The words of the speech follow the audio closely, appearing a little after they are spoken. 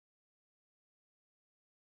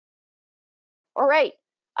All right,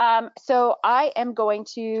 so I am going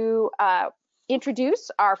to introduce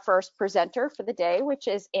our first presenter for the day, which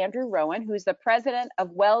is Andrew Rowan, who's the president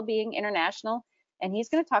of WellBeing International, and he's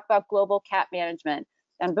going to talk about global cat management.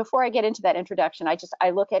 And before I get into that introduction, I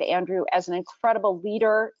look at Andrew as an incredible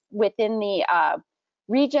leader within the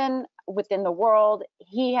region, within the world.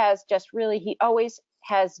 He has just really, he always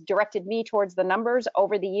has directed me towards the numbers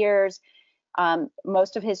over the years.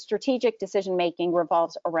 Most of his strategic decision making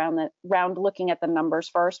revolves around looking at the numbers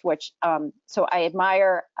first, which so I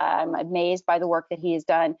admire. I'm amazed by the work that he has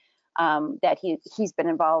done, that he's been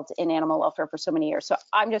involved in animal welfare for so many years. So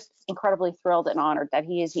I'm just incredibly thrilled and honored that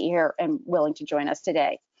he is here and willing to join us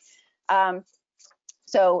today. Dr.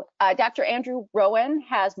 Andrew Rowan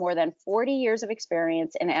has more than 40 years of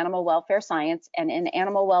experience in animal welfare science and in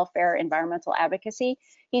animal welfare environmental advocacy.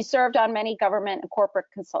 He served on many government and corporate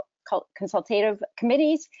consultative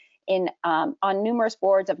committees on numerous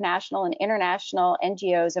boards of national and international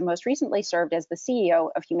NGOs, and most recently served as the CEO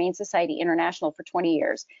of Humane Society International for 20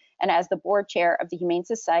 years and as the board chair of the Humane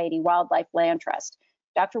Society Wildlife Land Trust.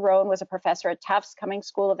 Dr. Rowan was a professor at Tufts Cummings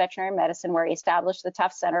School of Veterinary Medicine, where he established the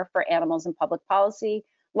Tufts Center for Animals and Public Policy,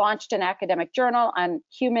 launched an academic journal on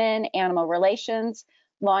human-animal relations,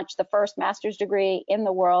 launched the first master's degree in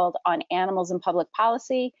the world on animals and public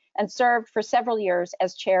policy, and served for several years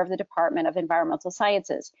as chair of the Department of Environmental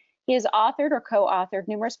Sciences. He has authored or co-authored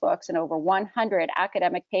numerous books and over 100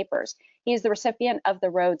 academic papers. He is the recipient of the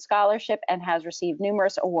Rhodes Scholarship and has received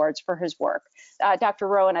numerous awards for his work. Dr.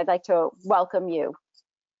 Rowan, I'd like to welcome you.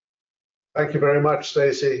 Thank you very much,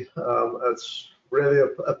 Stacey. It's really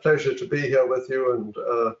a pleasure to be here with you, and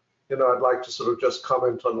you know, I'd like to sort of just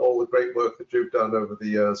comment on all the great work that you've done over the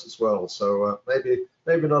years as well. So maybe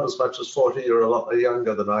not as much as 40. You're a lot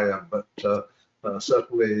younger than I am, but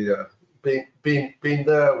certainly been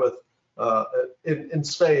there with in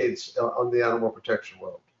spades on the animal protection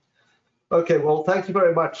world. Okay, well, thank you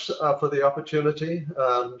very much for the opportunity,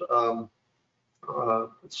 and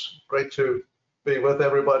it's great to be with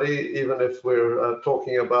everybody, even if we're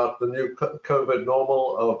talking about the new COVID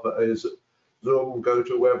normal of a Zoom,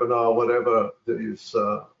 GoToWebinar, whatever these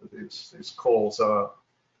calls are.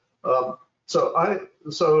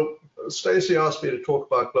 So Stacey asked me to talk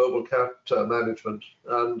about global cat management,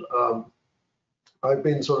 and I've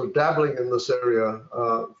been sort of dabbling in this area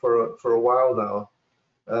for a while now,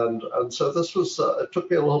 and so this was it took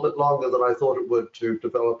me a little bit longer than I thought it would to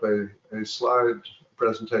develop a slide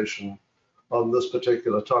presentation on this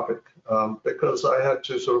particular topic, because I had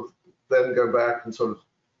to sort of then go back and sort of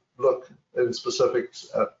look in specifics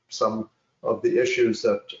at some of the issues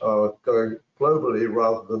that are going globally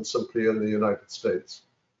rather than simply in the United States.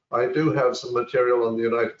 I do have some material on the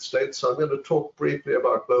United States, so I'm going to talk briefly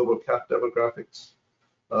about global cat demographics.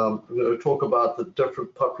 I'm going to talk about the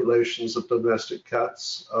different populations of domestic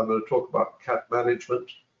cats. I'm going to talk about cat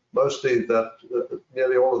management. Mostly that,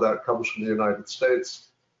 nearly all of that comes from the United States.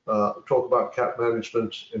 Talk about cat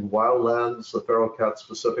management in wildlands, the feral cat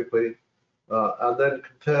specifically, and then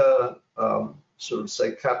compare sort of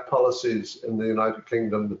say cat policies in the United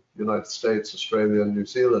Kingdom, the United States, Australia, and New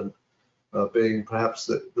Zealand, being perhaps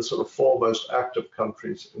the sort of four most active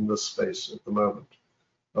countries in this space at the moment.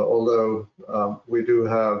 Although we do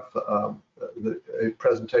have a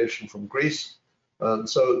presentation from Greece, and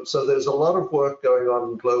so there's a lot of work going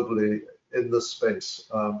on globally in this space.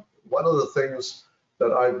 One of the things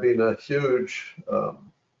that I've been a huge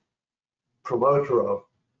promoter of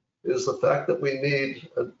is the fact that we need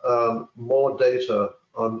more data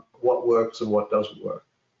on what works and what doesn't work.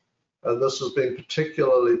 And this has been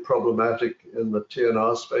particularly problematic in the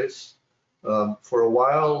TNR space. For a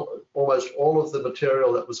while, almost all of the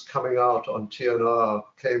material that was coming out on TNR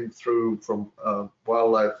came through from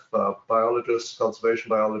wildlife biologists, conservation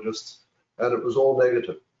biologists, and it was all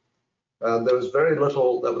negative. And there was very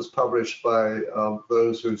little that was published by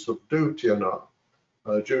those who sort of do TNR.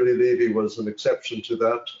 Julie Levy was an exception to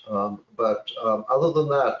that, but other than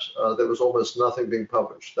that, there was almost nothing being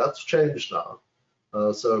published. That's changed now.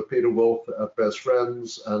 So Peter Wolf at Best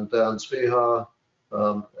Friends and Dan Spihar,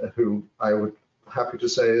 who I would happy to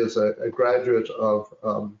say is a graduate of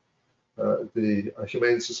the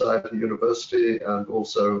Humane Society University and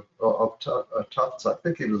also of Tufts. I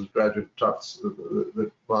think he was a graduate of Tufts, the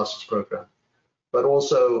master's program. But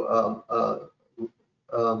also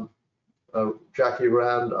Jackie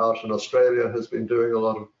Rand out in Australia has been doing a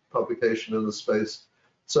lot of publication in the space.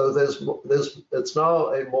 So it's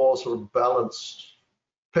now a more sort of balanced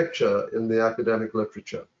picture in the academic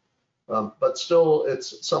literature. But still,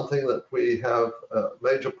 it's something that we have a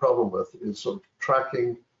major problem with, is sort of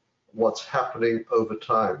tracking what's happening over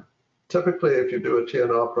time. Typically, if you do a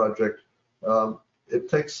TNR project, It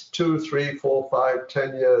takes 2, 3, 4, 5,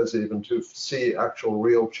 10 years even to see actual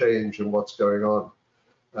real change in what's going on.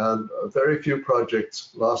 And very few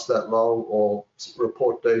projects last that long or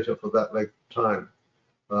report data for that length of time.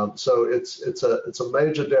 So it's a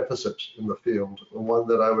major deficit in the field, and one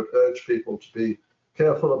that I would urge people to be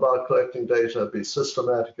careful about collecting data, be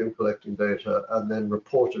systematic in collecting data, and then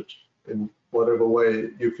report it in whatever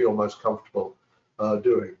way you feel most comfortable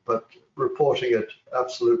doing. But reporting it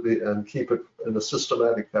absolutely, and keep it in a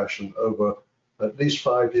systematic fashion over at least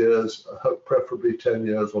 5 years, preferably 10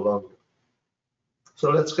 years or longer. So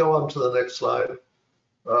let's go on to the next slide.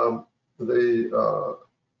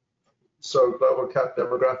 So global cat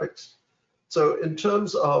demographics. So in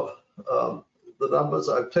terms of the numbers,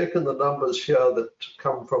 I've taken the numbers here that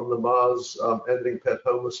come from the Mars Ending Pet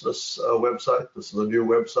Homelessness website. This is a new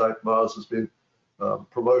website. Mars has been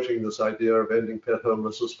promoting this idea of ending pet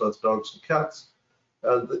homelessness, both dogs and cats.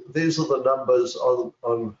 And these are the numbers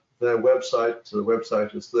on their website. The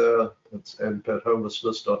website is there. It's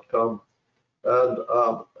endpethomelessness.com. And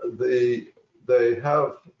they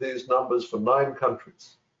have these numbers for 9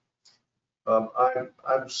 countries.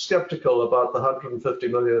 I'm skeptical about the 150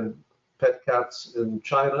 million pet cats in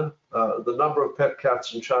China. The number of pet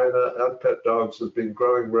cats in China and pet dogs has been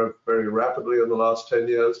growing very rapidly in the last 10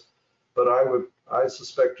 years, but I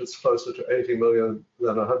suspect it's closer to 80 million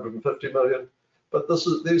than 150 million. But these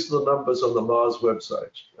are the numbers on the Mars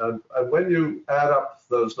website. And when you add up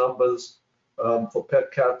those numbers for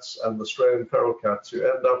pet cats and the stray and feral cats, you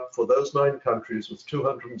end up for those 9 countries with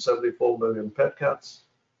 274 million pet cats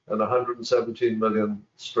and 117 million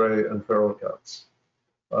stray and feral cats.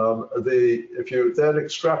 If you then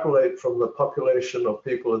extrapolate from the population of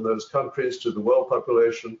people in those countries to the world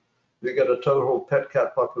population, you get a total pet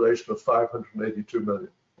cat population of 582 million.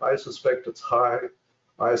 I suspect it's high.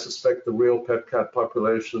 I suspect the real pet cat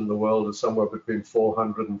population in the world is somewhere between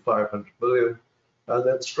 400 and 500 million. And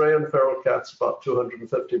then stray and feral cats, about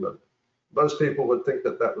 250 million. Most people would think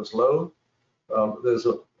that that was low. There's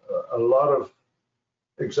a lot of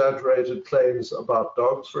exaggerated claims about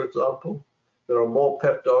dogs, for example. There are more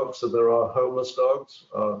pet dogs than there are homeless dogs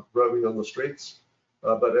roaming on the streets,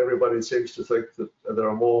 but everybody seems to think that there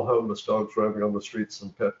are more homeless dogs roaming on the streets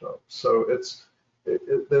than pet dogs. So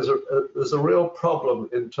there's a real problem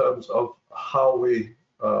in terms of how we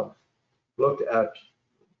look at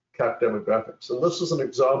cat demographics. And this is an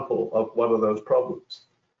example of one of those problems.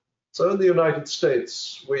 So in the United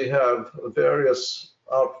States, we have various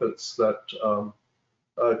outfits that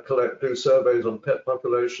do surveys on pet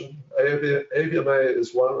population. AVMA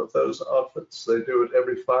is one of those outfits. They do it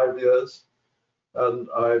every 5 years. And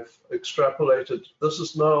I've extrapolated, this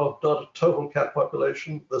is now not a total cat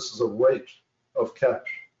population, this is a rate of pet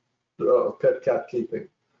cat keeping.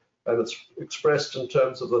 And it's expressed in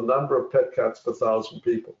terms of the number of pet cats per 1,000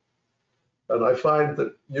 people. And I find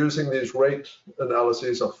that using these rate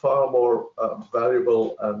analyses are far more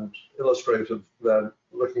valuable and illustrative than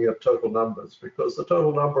looking at total numbers, because the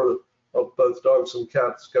total number of both dogs and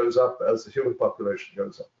cats goes up as the human population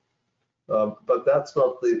goes up. But that's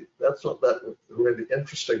not that really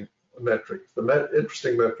interesting metric. The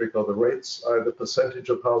interesting metric are the rates, either percentage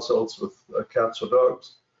of households with cats or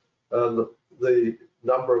dogs, and the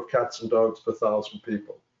number of cats and dogs per 1,000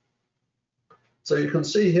 people. So you can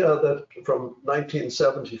see here that from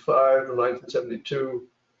 1975 to 1972,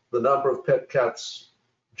 the number of pet cats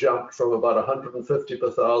jumped from about 150 per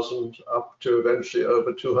 1,000 up to eventually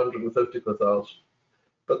over 250 per 1,000.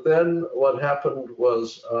 But then what happened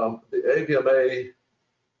was the AVMA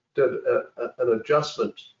did an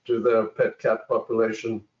adjustment to their pet cat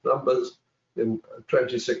population numbers in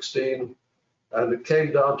 2016, and it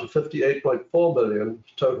came down to 58.4 million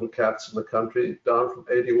total cats in the country, down from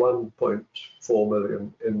 81.4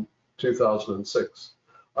 million in 2006.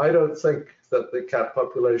 I don't think that the cat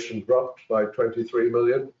population dropped by 23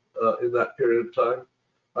 million in that period of time.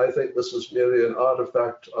 I think this is merely an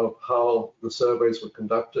artifact of how the surveys were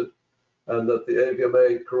conducted, and that the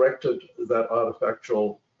AVMA corrected that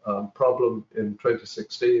artifactual problem in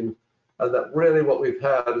 2016. And that really what we've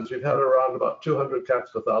had is we've had around about 200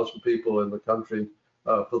 cats per 1,000 people in the country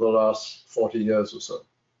for the last 40 years or so.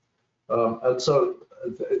 And so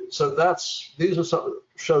these are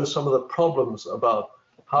shows some of the problems about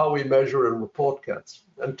how we measure and report cats.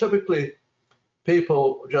 And typically,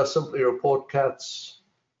 people just simply report cats,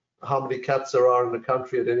 how many cats there are in the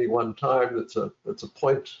country at any one time. It's a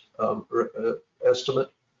point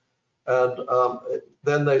estimate. And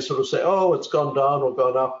then they sort of say, oh, it's gone down or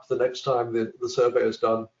gone up the next time the survey is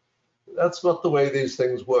done. That's not the way these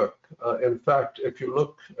things work. In fact, if you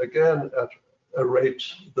look again at rate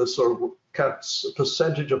the sort of cats,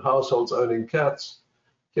 percentage of households owning cats.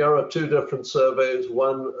 Here are two different surveys.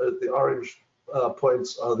 One, the orange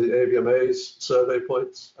points are the AVMA's survey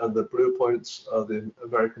points, and the blue points are the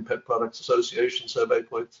American Pet Products Association survey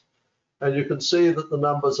points. And you can see that the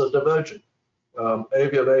numbers are diverging.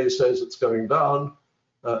 AVMA says it's going down.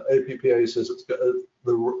 APPA says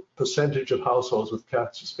the percentage of households with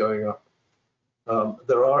cats is going up.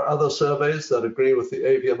 There are other surveys that agree with the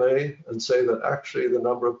AVMA and say that actually the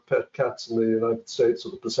number of pet cats in the United States,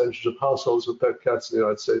 or the percentage of households with pet cats in the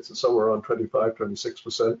United States, is somewhere around 25,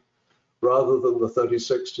 26%, rather than the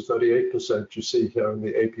 36 to 38% you see here in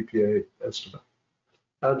the APPA estimate.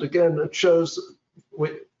 And again, it shows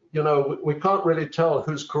we can't really tell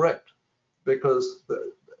who's correct, because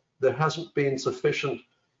there hasn't been sufficient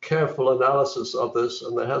careful analysis of this,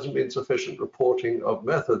 and there hasn't been sufficient reporting of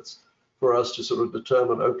methods for us to sort of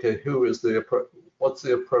determine, okay, what's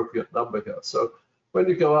the appropriate number here? So when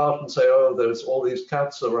you go out and say, oh, there's all these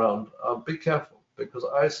cats around, be careful, because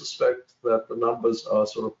I suspect that the numbers are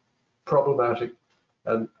sort of problematic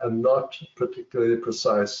and not particularly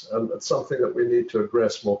precise, and it's something that we need to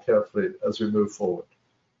address more carefully as we move forward.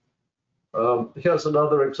 Here's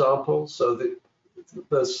another example. So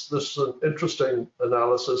this is an interesting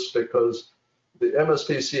analysis, because the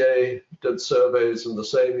MSPCA did surveys in the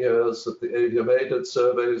same years that the AVMA did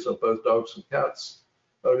surveys of both dogs and cats.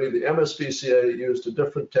 Only the MSPCA used a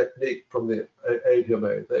different technique from the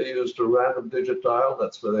AVMA. They used a random digit dial.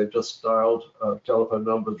 That's where they just dialed telephone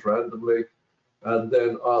numbers randomly, and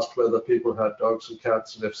then asked whether people had dogs and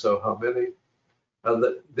cats, and if so, how many. And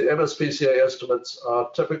the MSPCA estimates are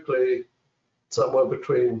typically somewhere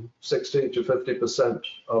between 60 to 50%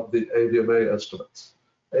 of the AVMA estimates.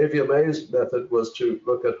 AVMA's method was to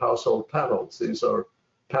look at household panels. These are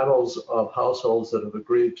panels of households that have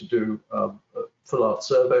agreed to do fill out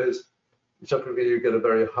surveys. Typically, you get a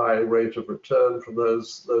very high rate of return from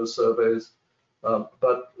those surveys,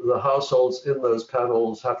 but the households in those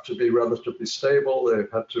panels have to be relatively stable. They've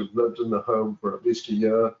had to have lived in the home for at least a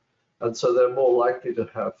year, and so they're more likely to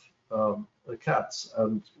have the cats.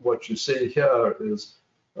 And what you see here is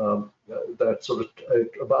that sort of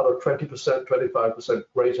about a 20%, 25%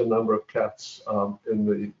 greater number of cats in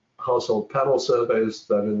the household panel surveys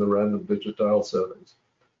than in the random digit dial surveys.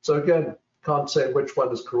 So again, can't say which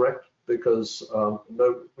one is correct, because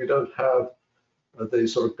we don't have the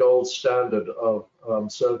sort of gold standard of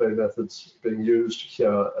survey methods being used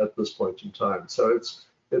here at this point in time. So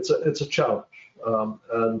it's a challenge,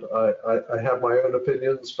 and I have my own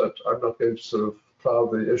opinions, but I'm not going to sort of plow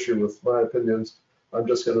the issue with my opinions. I'm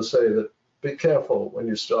just going to say that be careful when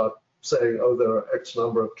you start saying, oh, there are X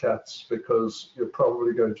number of cats, because you're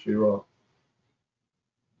probably going to be wrong.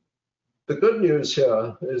 The good news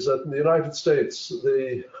here is that in the United States,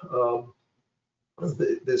 the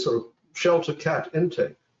sort of shelter cat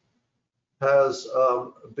intake has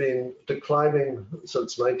been declining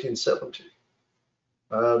since 1970.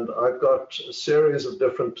 And I've got a series of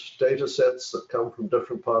different data sets that come from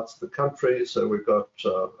different parts of the country. So we've got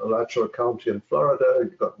Alachua County in Florida,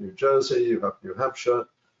 you've got New Jersey, you have New Hampshire,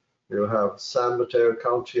 you have San Mateo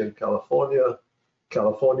County in California,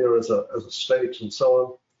 California as a state, and so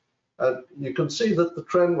on. And you can see that the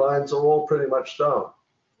trend lines are all pretty much down.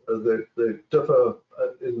 They differ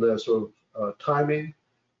in their sort of timing,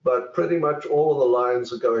 but pretty much all of the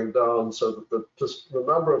lines are going down, so that the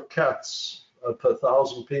number of cats per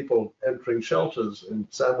 1,000 people entering shelters in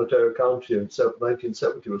San Mateo County in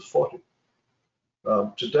 1970 was 40.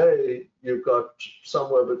 Today, you've got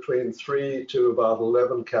somewhere between 3 to about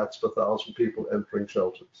 11 cats per 1,000 people entering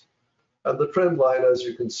shelters. And the trend line, as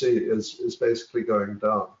you can see, is basically going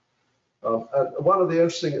down. And one of the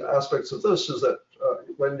interesting aspects of this is that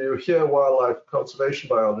when you hear wildlife conservation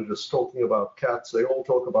biologists talking about cats, they all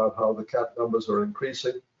talk about how the cat numbers are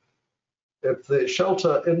increasing. If the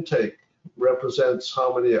shelter intake represents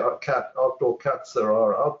how many outdoor cats there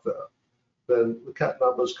are out there, then the cat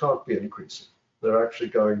numbers can't be increasing. They're actually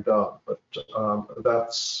going down. But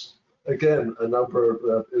that's, again, a number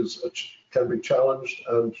that can be challenged,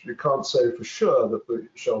 and you can't say for sure that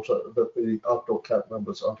the outdoor cat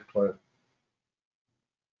numbers are declining.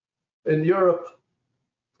 In Europe,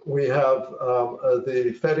 we have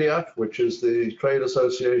the FEDIAF, which is the Trade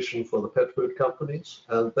Association for the Pet Food Companies,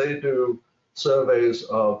 and they do surveys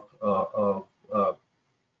of dog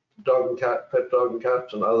and cat, pet dog and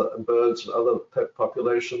cat, and birds and other pet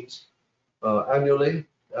populations annually.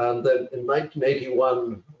 And then in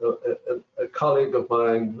 1981, a colleague of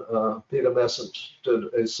mine, Peter Messent,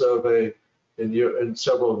 did a survey in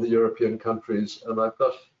several of the European countries. And I've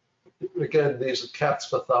got, again, these are cats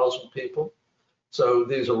per 1,000 people. So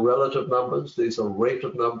these are relative numbers, these are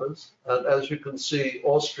rated numbers. And as you can see,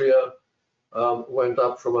 Austria went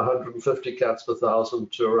up from 150 cats per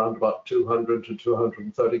thousand to around about 200 to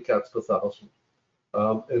 230 cats per thousand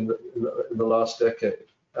in the last decade.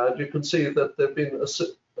 And you can see that there have been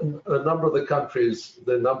a number of the countries,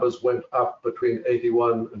 the numbers went up between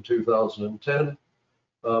 81 and 2010.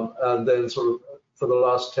 And then sort of for the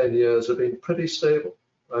last 10 years have been pretty stable.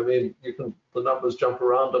 I mean, the numbers jump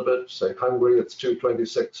around a bit. Say Hungary, it's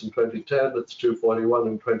 226 in 2010, it's 241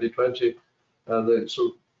 in 2020, and they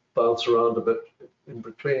sort of bounce around a bit in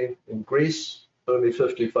between. In Greece, only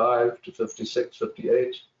 55 to 56,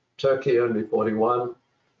 58. Turkey, only 41.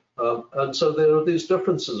 And so there are these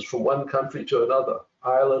differences from one country to another.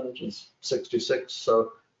 Ireland is 66,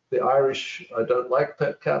 so the Irish don't like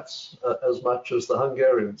pet cats as much as the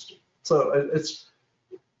Hungarians do. So it's,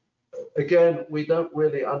 again, we don't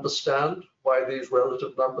really understand why these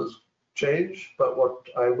relative numbers change, but what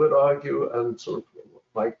I would argue, and sort of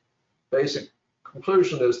my basic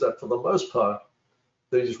conclusion, is that for the most part,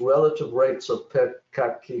 these relative rates of pet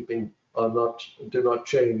cat keeping do not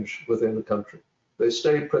change within the country. They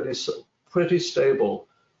stay pretty stable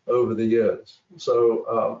over the years.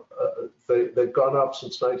 So they've gone up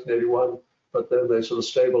since 1981, but then they sort of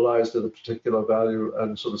stabilized at a particular value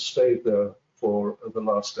and sort of stayed there for the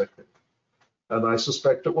last decade. And I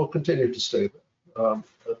suspect it will continue to stay there.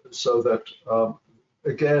 So that,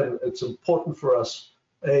 again, it's important for us,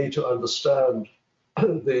 A, to understand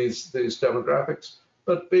these demographics,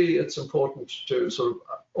 but B, it's important to sort of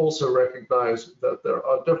also recognize that there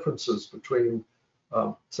are differences between,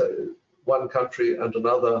 say, one country and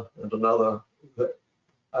another,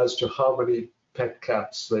 as to how many pet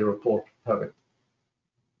cats they report having.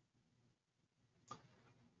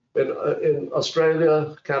 In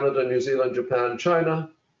Australia, Canada, New Zealand, Japan, China,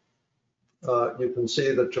 you can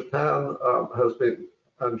see that Japan has been,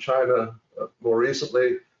 and China more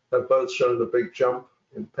recently, have both shown a big jump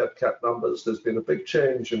in pet cat numbers. There's been a big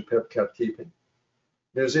change in pet cat keeping.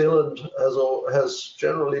 New Zealand has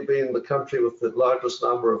generally been the country with the largest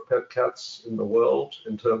number of pet cats in the world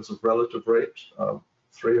in terms of relative rate,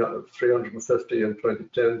 350 in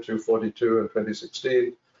 2010, 242 in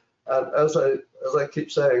 2016. And as I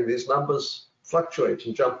keep saying, these numbers fluctuate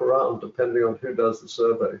and jump around depending on who does the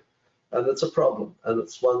survey. And it's a problem, and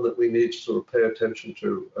it's one that we need to sort of pay attention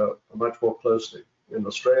to much more closely. In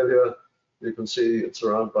Australia, you can see it's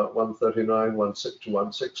around about 139,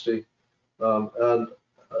 160. And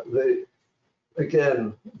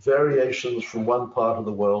again, variations from one part of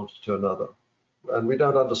the world to another, and we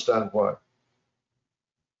don't understand why.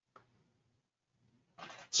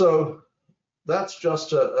 So that's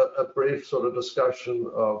just a brief sort of discussion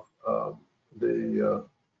of the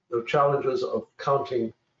challenges of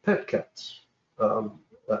counting pet cats,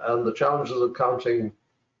 and the challenges of counting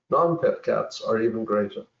non-pet cats are even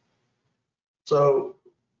greater. So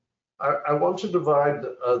I want to divide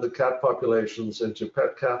the cat populations into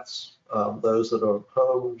pet cats, those that are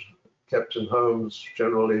homed, kept in homes,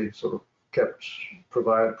 generally sort of kept,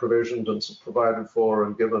 provisioned and provided for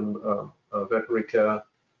and given veterinary care,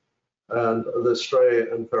 and the stray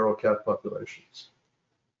and feral cat populations.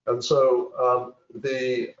 And so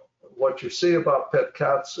what you see about pet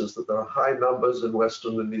cats is that there are high numbers in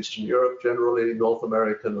Western and Eastern Europe, generally North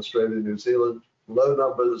America and Australia, New Zealand, low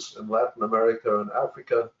numbers in Latin America and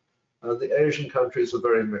Africa, and the Asian countries are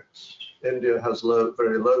very mixed. India has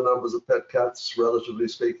very low numbers of pet cats, relatively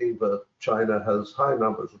speaking, but China has high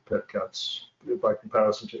numbers of pet cats by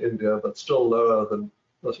comparison to India, but still lower than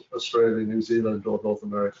Australia, New Zealand, or North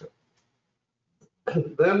America.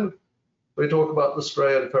 Then we talk about the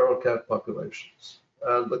stray and feral cat populations.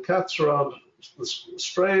 And the cats around the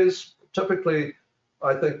strays, typically,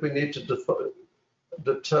 I think we need to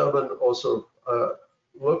determine or sort of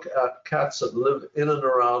look at cats that live in and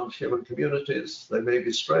around human communities. They may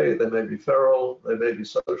be stray, they may be feral, they may be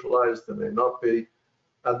socialized, they may not be.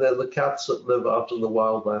 And then the cats that live out in the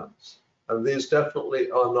wild lands. And these definitely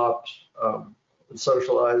are not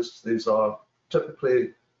socialized. These are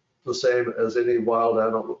typically the same as any wild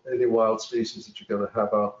animal, any wild species that you're going to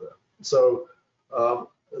have out there. So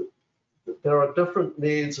there are different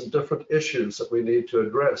needs and different issues that we need to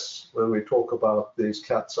address when we talk about these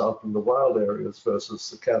cats out in the wild areas versus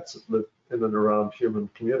the cats that live in and around human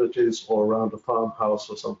communities or around a farmhouse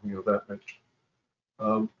or something of that nature.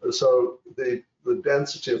 So the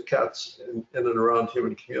density of cats in and around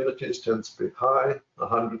human communities tends to be high,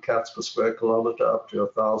 100 cats per square kilometer up to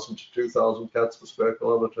 1,000 to 2,000 cats per square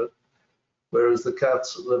kilometer. Whereas the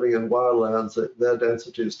cats living in wildlands, their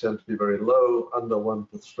densities tend to be very low, under 1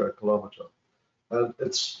 per square kilometer. And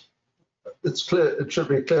it's it's clear, it should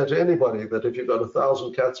be clear to anybody that if you've got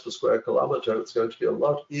 1,000 cats per square kilometer, it's going to be a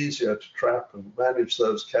lot easier to trap and manage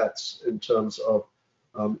those cats in terms of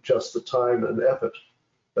just the time and effort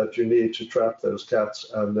that you need to trap those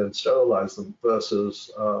cats and then sterilize them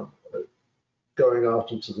versus going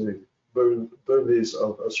out into the boonies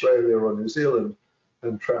of Australia or New Zealand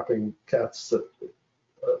and trapping cats that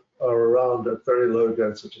are around at very low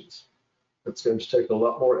densities. It's going to take a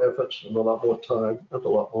lot more effort and a lot more time and a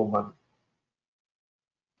lot more money.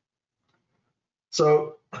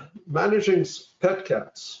 So managing pet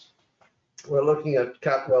cats, we're looking at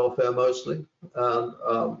cat welfare mostly,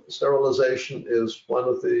 and sterilization is one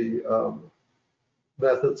of the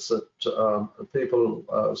methods that people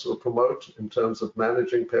sort of promote in terms of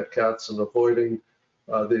managing pet cats and avoiding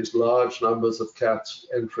these large numbers of cats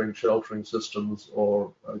entering sheltering systems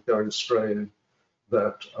or going stray.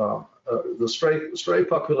 That the stray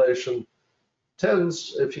population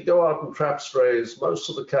tends, if you go out and trap strays, most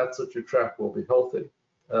of the cats that you trap will be healthy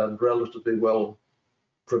and relatively well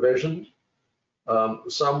provisioned.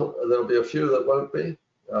 There'll be a few that won't be.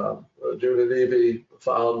 Julie Levy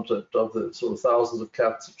found that of the sort of thousands of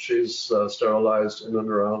cats that she's sterilized in and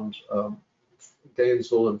around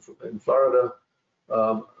Gainesville in Florida,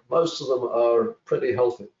 most of them are pretty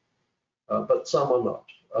healthy, but some are not.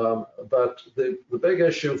 But the big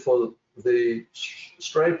issue for the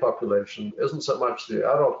stray population isn't so much the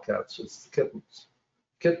adult cats, it's the kittens.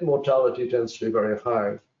 Kitten mortality tends to be very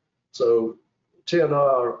high. So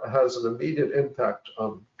TNR has an immediate impact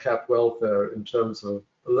on cat welfare in terms of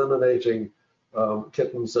eliminating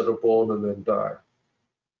kittens that are born and then die.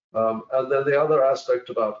 And then the other aspect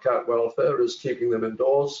about cat welfare is keeping them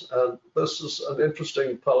indoors. And this is an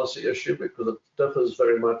interesting policy issue because it differs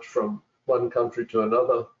very much from one country to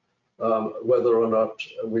another, whether or not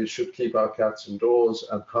we should keep our cats indoors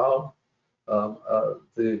and how.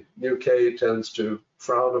 The UK tends to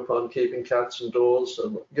frown upon keeping cats indoors,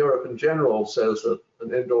 and Europe in general says that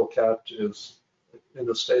an indoor cat is in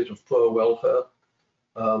a state of poor welfare,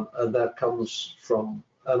 and that comes from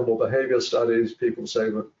animal behavior studies. People say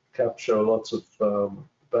that cats show lots of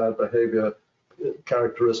bad behavior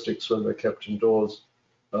characteristics when they're kept indoors.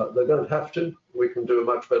 They don't have to. We can do a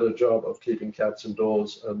much better job of keeping cats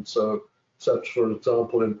indoors, and so such, for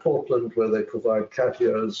example, in Portland, where they provide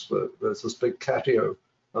catios, where there's this big catio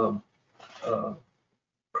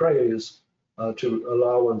craze to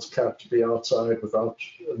allow one's cat to be outside without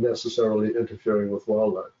necessarily interfering with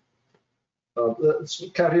wildlife.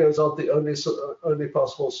 Catios aren't the only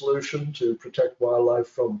possible solution to protect wildlife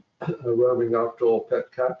from a roaming outdoor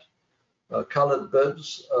pet cat. Colored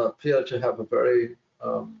bibs appear to have a very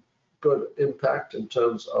good impact in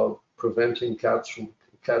terms of preventing cats from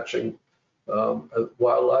catching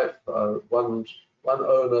wildlife. One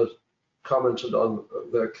owner commented on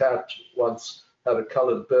their cat once had a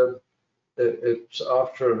colored bib. It's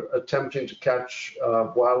after attempting to catch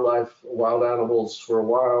wild animals for a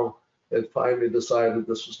while, it finally decided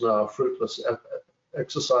this was now a fruitless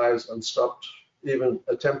exercise and stopped even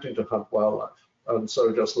attempting to hunt wildlife. And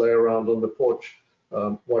so just lay around on the porch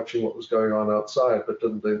watching what was going on outside, but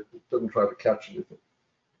didn't try to catch anything.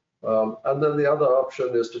 And then the other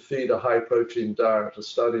option is to feed a high protein diet. A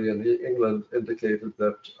study in England indicated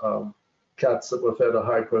that cats that were fed a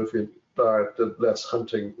high protein diet did less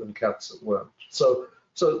hunting than cats that weren't. So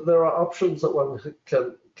there are options that one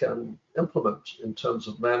can implement in terms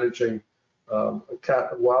of managing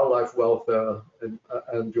wildlife welfare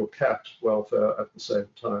and your cat welfare at the same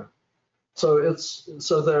time. So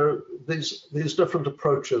there are these different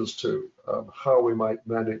approaches to how we might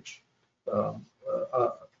manage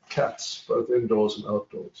cats, both indoors and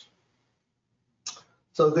outdoors.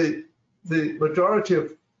 So the majority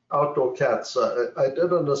of outdoor cats, I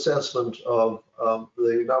did an assessment of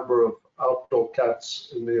the number of outdoor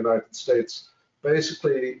cats in the United States,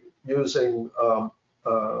 basically using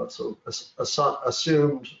sort of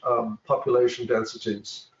assumed population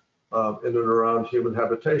densities in and around human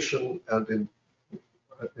habitation and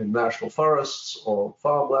in national forests or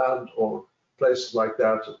farmland or places like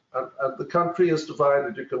that. And the country is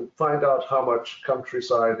divided. You can find out how much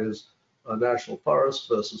countryside is a national forest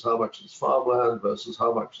versus how much is farmland versus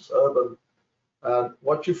how much is urban. And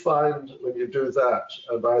what you find when you do that,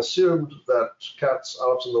 and I assumed that cats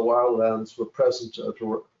out in the wildlands were present at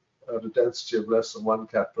a density of less than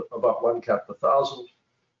about one cat per thousand,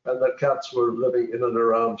 and that cats were living in and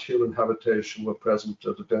around human habitation were present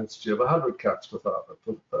at a density of 100 cats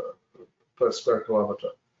per square kilometer.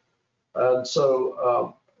 And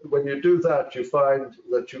so when you do that, you find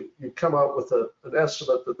that you come out with an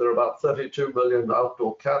estimate that there are about 32 million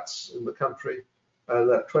outdoor cats in the country, and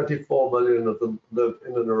that 24 million of them live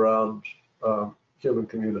in and around human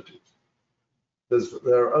communities.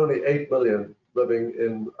 There are only 8 million living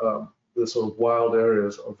in the sort of wild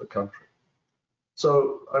areas of the country.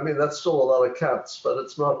 So, I mean, that's still a lot of cats, but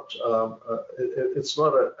it's not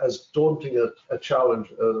as daunting a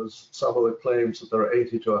challenge as some of the claims that there are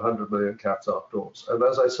 80 to 100 million cats outdoors. And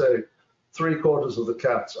as I say, 3/4 of the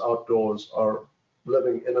cats outdoors are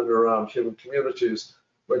living in and around human communities,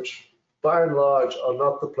 which by and large are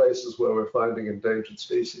not the places where we're finding endangered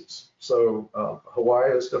species. So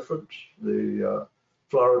Hawaii is different, the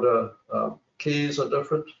Florida Keys are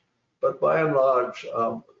different, but by and large,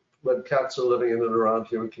 when cats are living in and around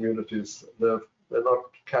human communities, they're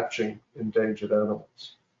not catching endangered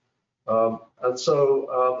animals. And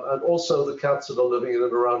also the cats that are living in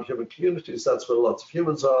and around human communities, that's where lots of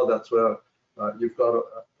humans are, that's where you've got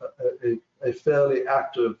a fairly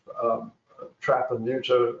active trap and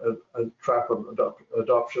neuter and trap and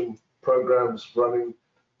adoption programs running,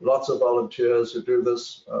 lots of volunteers who do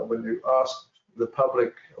this. When you ask the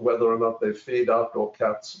public whether or not they feed outdoor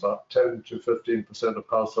cats, about 10 to 15% of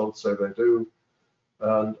households say they do,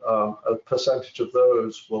 and a percentage of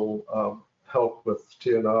those will help with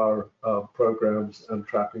TNR programs and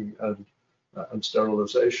trapping and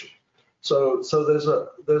sterilization. So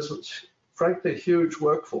there's frankly a huge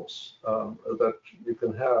workforce that you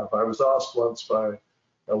can have. I was asked once by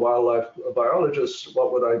a wildlife biologist,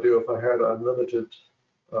 what would I do if I had unlimited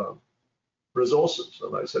resources?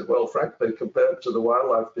 And I said, well, frankly, compared to the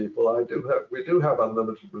wildlife people, we do have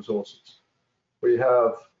unlimited resources. We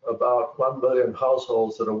have about 1 million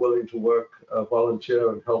households that are willing to work, volunteer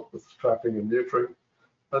and help with trapping and neutering.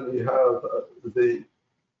 And we have the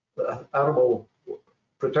animal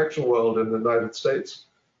protection world in the United States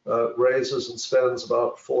raises and spends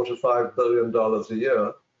about $4 to $5 billion a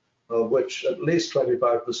year, which at least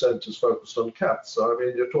 25% is focused on cats. So, I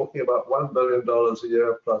mean, you're talking about $1 billion a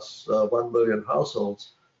year plus 1 million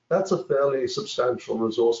households. That's a fairly substantial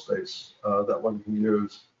resource base that one can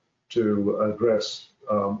use to address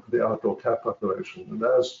the outdoor cat population. And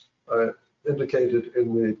as I indicated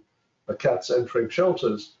in the cats entering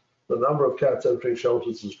shelters, the number of cats entering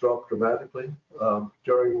shelters has dropped dramatically.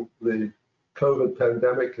 During the COVID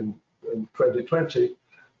pandemic in 2020,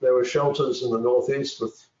 there were shelters in the Northeast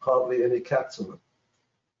with hardly any cats in them.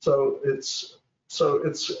 So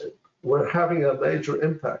we're having a major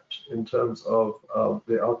impact in terms of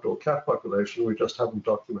the outdoor cat population. We just haven't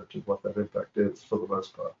documented what that impact is for the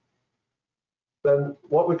most part. Then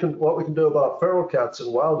what we can do about feral cats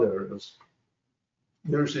in wild areas,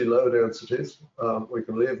 usually low densities, we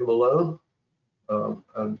can leave them alone,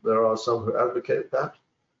 and there are some who advocate that.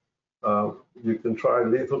 You can try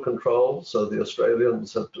lethal control. So the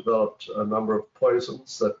Australians have developed a number of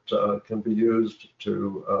poisons that can be used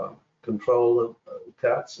to control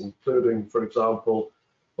cats, including, for example,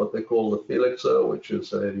 what they call the Felixer, which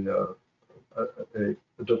is a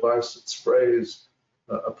device that sprays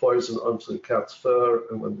a poison onto the cat's fur,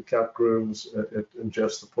 and when the cat grooms, it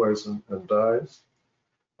ingests the poison and dies.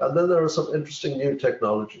 And then there are some interesting new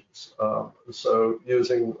technologies. So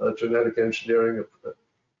using genetic engineering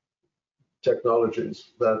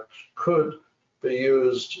technologies that could be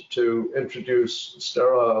used to introduce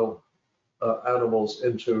sterile animals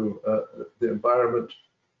into the environment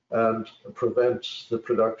and prevent the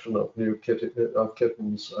production of new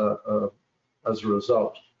kittens as a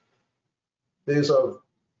result. These are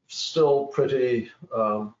still pretty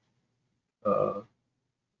early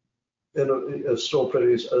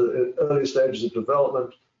stages of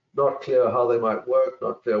development, not clear how they might work,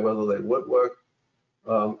 not clear whether they would work.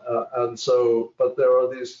 But there are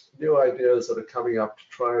these new ideas that are coming up to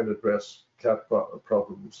try and address cat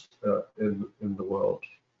problems in the world.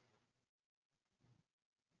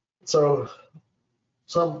 So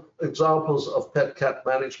some examples of pet cat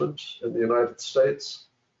management in the United States.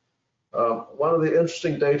 One of the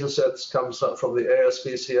interesting data sets comes up from the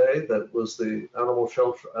ASPCA, that was the animal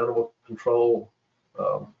control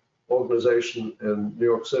organization in New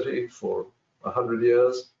York City for 100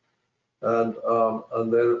 years. And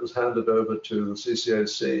then it was handed over to the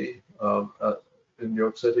CCAC in New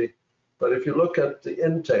York City. But if you look at the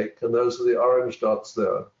intake, and those are the orange dots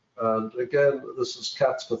there, and again, this is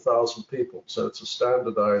cats per 1,000 people, so it's a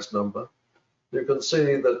standardized number. You can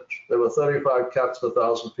see that there were 35 cats per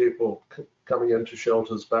 1,000 people coming into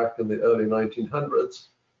shelters back in the early 1900s.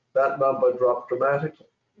 That number dropped dramatically,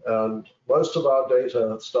 and most of our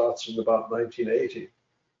data starts in about 1980.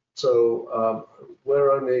 So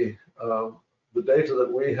we're only, the data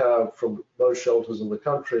that we have from most shelters in the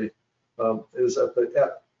country is at the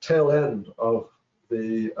tail end of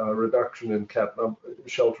the reduction in cat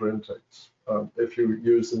shelter intakes. if you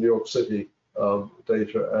use the New York City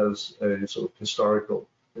data as a sort of historical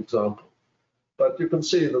example. But you can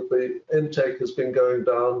see that the intake has been going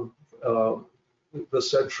down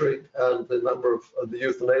this century, and the number of the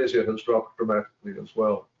euthanasia has dropped dramatically as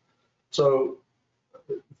well. So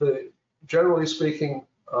generally speaking,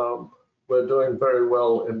 we're doing very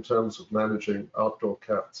well in terms of managing outdoor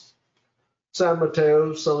cats. San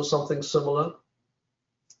Mateo shows something similar.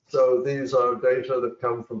 So these are data that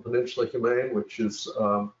come from Peninsula Humane, which is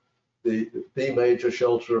the major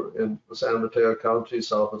shelter in San Mateo County,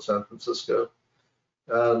 south of San Francisco.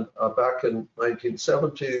 And back in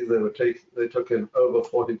 1970, they took in over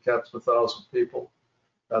 40 cats per 1,000 people,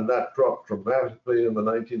 and that dropped dramatically in the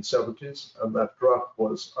 1970s. And that drop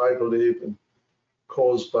was, I believe,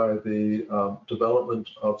 caused by the development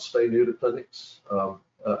of spay-neuter clinics,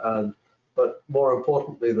 but more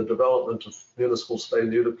importantly, the development of municipal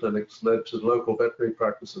spay-neuter clinics led to local veterinary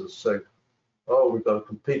practices saying, "Oh, we've got to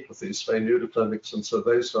compete with these spay-neuter clinics," and so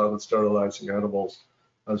they started sterilizing animals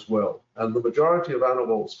as well. And the majority of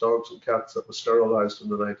animals, dogs and cats, that were sterilized in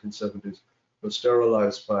the 1970s were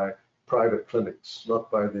sterilized by private clinics, not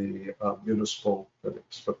by the municipal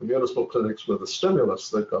clinics. But the municipal clinics were the stimulus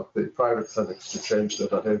that got the private clinics to change their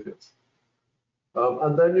behaviors.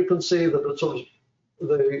 And then you can see that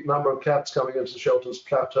the number of cats coming into shelters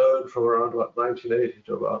plateaued from around about 1980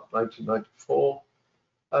 to about 1994.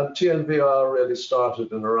 And TNVR really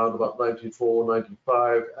started in around about 94,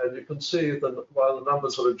 95. And you can see that while the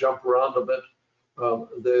numbers sort of jump around a bit,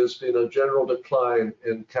 there's been a general decline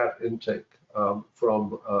in cat intake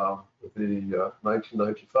from the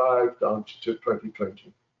 1995 down to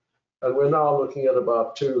 2020. And we're now looking at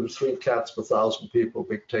about 2 to 3 cats per 1,000 people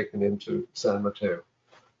being taken into San Mateo.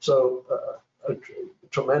 So a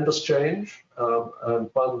tremendous change, and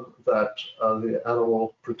one that the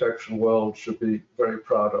animal protection world should be very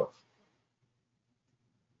proud of.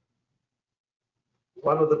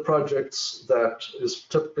 One of the projects that is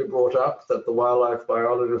typically brought up that the wildlife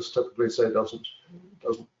biologists typically say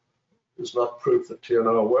is not proof that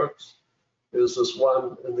TNR works is this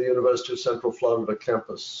one in the University of Central Florida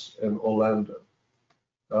campus in Orlando.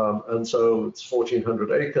 And so it's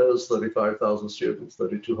 1,400 acres, 35,000 students,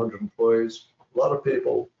 3,200 employees, a lot of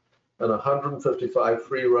people, and 155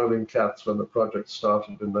 free roaming cats when the project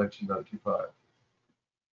started in 1995.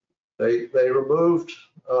 They removed,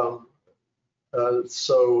 about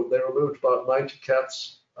 90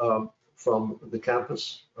 cats from the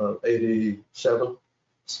campus, 87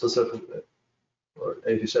 specifically,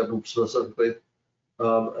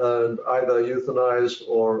 and either euthanized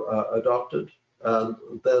or adopted, and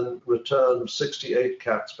then returned 68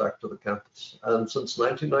 cats back to the campus. And since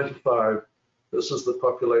 1995, this is the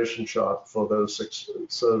population chart for those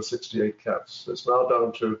 68 cats. It's now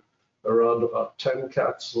down to around about 10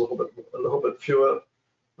 cats, a little bit fewer.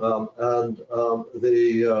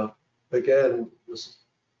 Again, this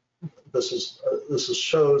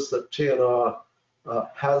shows that TNR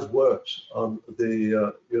has worked on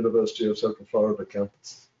the University of Central Florida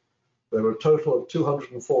campus. There were a total of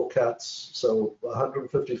 204 cats, so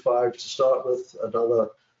 155 to start with. Another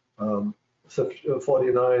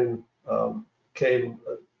 49 came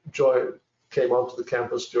onto the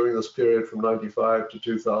campus during this period from 95 to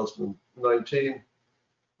 2019,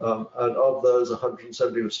 and of those,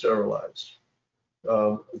 170 were sterilized.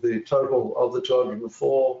 The total of the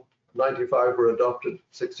 204, 95 were adopted,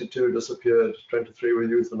 62 disappeared, 23 were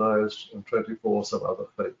euthanized, and 24 some other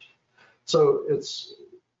fate. So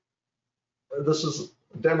this is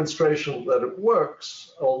a demonstration that it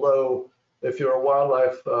works, although if you're a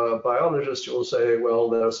wildlife biologist, you'll say, well,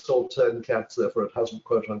 there are still 10 cats, therefore it hasn't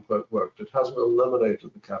quote unquote worked. It hasn't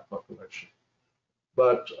eliminated the cat population,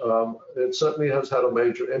 but it certainly has had a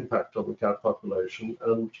major impact on the cat population,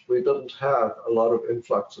 and we didn't have a lot of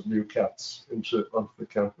influx of new cats onto the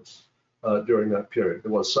campus during that period.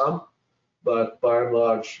 There was some, but by and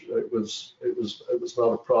large, it was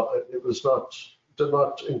not a problem. Did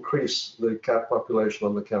not increase the cat population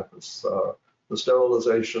on the campus. The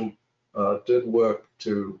sterilization did work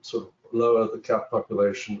to sort of lower the cat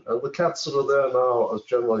population, and the cats that are there now are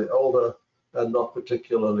generally older and not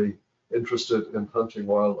particularly interested in hunting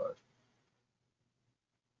wildlife.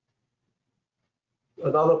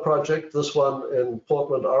 Another project, this one in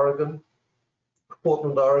Portland, Oregon.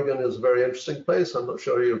 Portland, Oregon is a very interesting place. I'm not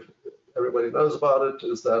sure everybody knows about it.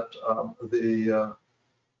 Is that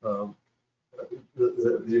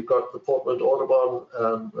you've got the Portland Audubon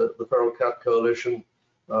and the Feral Cat Coalition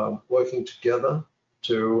working together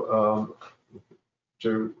to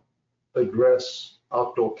address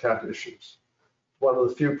outdoor cat issues. One of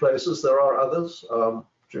the few places, there are others.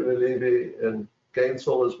 Julie Levy in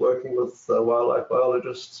Gainesville is working with wildlife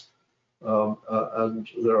biologists, and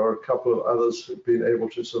there are a couple of others who've been able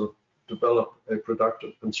to sort of develop a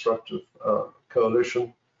productive, constructive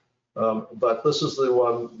coalition. But this is the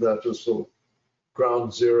one that is sort of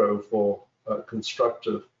ground zero for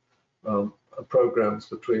constructive programs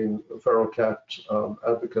between feral cat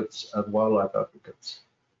advocates and wildlife advocates.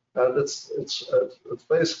 And it's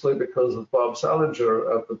basically because of Bob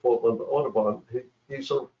Salinger at the Portland Audubon. He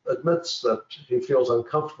sort of admits that he feels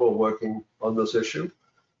uncomfortable working on this issue,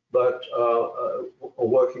 but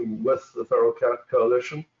working with the Feral Cat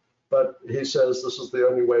Coalition. But he says this is the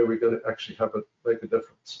only way we're going to actually have it make a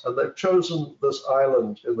difference. And they've chosen this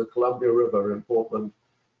island in the Columbia River in Portland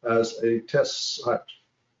as a test site.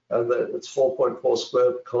 And it's 4.4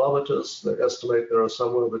 square kilometers. They estimate there are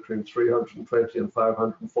somewhere between 320 and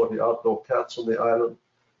 540 outdoor cats on the island.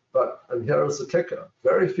 And here is the kicker: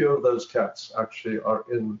 very few of those cats actually are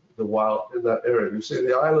in the wild in that area. You see,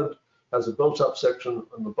 the island has a built-up section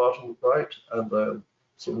on the bottom right and a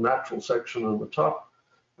sort of natural section on the top.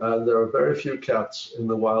 And there are very few cats in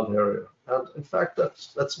the wild area. And in fact,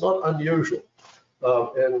 that's not unusual.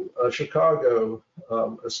 In Chicago,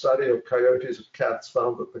 a study of coyotes and cats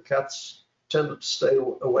found that the cats tended to stay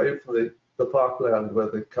away from the parkland where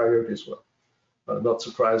the coyotes were. Not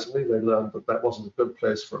surprisingly, they learned that that wasn't a good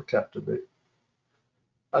place for a cat to be.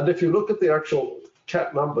 And if you look at the actual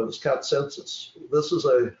cat numbers, cat census, this is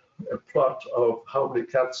a plot of how many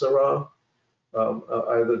cats there are,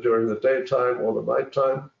 either during the daytime or the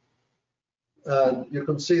nighttime. And you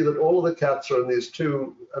can see that all of the cats are in these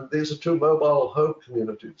two, and these are two mobile home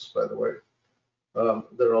communities, by the way.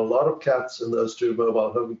 There are a lot of cats in those two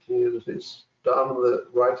mobile home communities. Down on the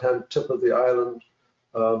right-hand tip of the island,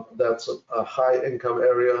 that's a high-income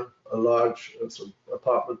area, a large sort of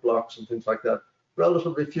apartment blocks and things like that.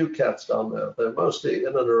 Relatively few cats down there. They're mostly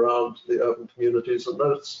in and around the urban communities, and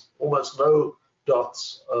there's almost no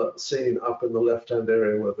dots seen up in the left-hand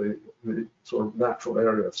area where the sort of natural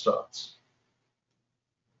area starts.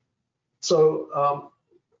 So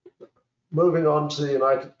moving on to the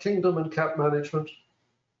United Kingdom and cat management,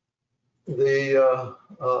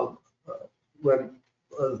 when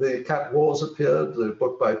the Cat Wars appeared, the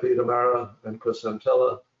book by Peter Mara and Chris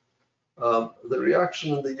Antella, the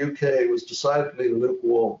reaction in the UK was decidedly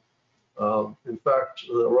lukewarm. In fact,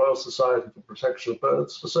 the Royal Society for Protection of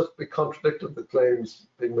Birds specifically contradicted the claims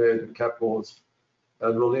being made in Cat Wars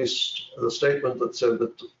and released a statement that said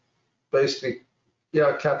that basically,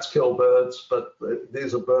 yeah, cats kill birds, but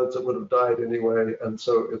these are birds that would have died anyway, and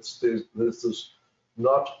so this is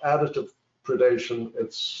not additive predation,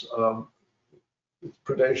 it's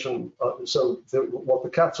predation. What the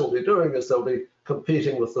cats will be doing is they'll be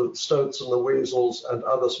competing with the stoats and the weasels and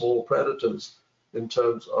other small predators in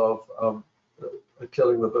terms of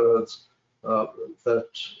killing the birds that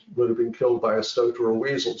would have been killed by a stoat or a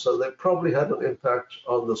weasel. So they probably had an impact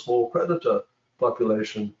on the small predator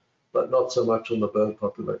population, but not so much on the bird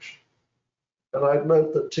population. And I'd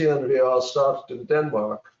note that TNVR started in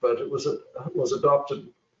Denmark, but it was adopted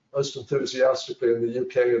most enthusiastically in the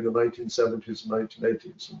UK in the 1970s and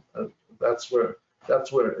 1980s. And that's where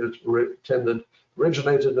it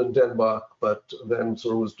originated in Denmark, but then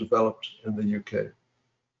sort of was developed in the UK.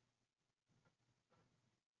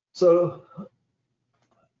 So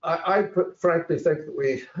I frankly think that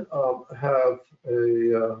we have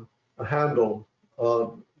a handle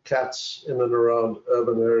on cats in and around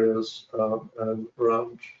urban areas and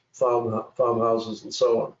around farmhouses and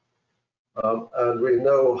so on. And we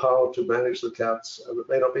know how to manage the cats, and it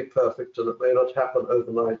may not be perfect and it may not happen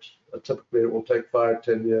overnight. Typically, it will take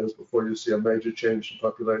 5–10 years before you see a major change in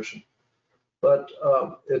population. But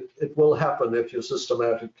it will happen if you're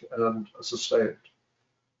systematic and sustained.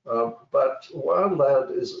 But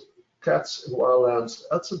cats in wildlands,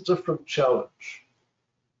 that's a different challenge.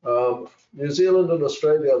 New Zealand and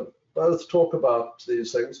Australia both talk about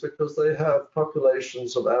these things because they have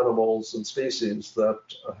populations of animals and species that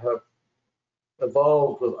have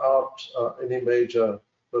evolved without any major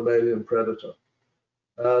mammalian predator.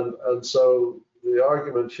 And so the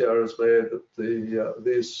argument here is made that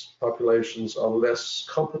these populations are less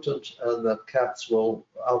competent and that cats will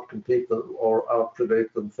outcompete them or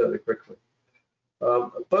outpredate them fairly quickly.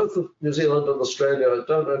 Both of New Zealand and Australia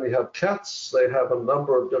don't only have cats, they have a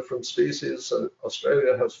number of different species. So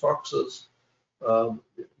Australia has foxes,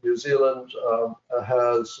 New Zealand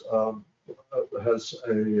has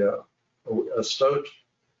a stoat,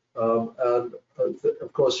 and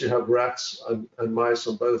of course you have rats and mice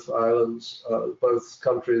on both islands, both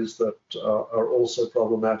countries that are also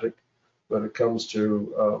problematic when it comes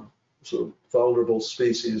to sort of vulnerable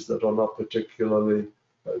species that are not particularly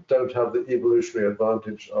don't have the evolutionary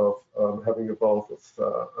advantage of having evolved with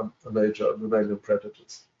major mammalian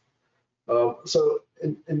predators. So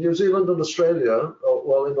in New Zealand and Australia,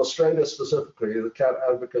 well, in Australia specifically, the cat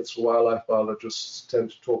advocates and wildlife biologists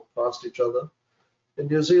tend to talk past each other. In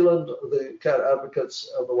New Zealand, the cat advocates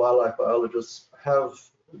and the wildlife biologists have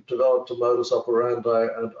developed a modus operandi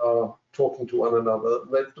and are talking to one another.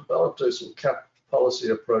 They've developed a sort of cat policy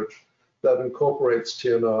approach that incorporates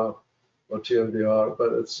TNR or TNVR,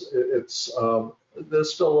 but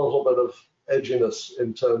there's still a little bit of edginess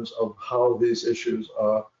in terms of how these issues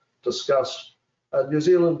are discussed. New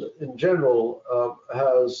Zealand in general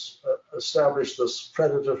has established this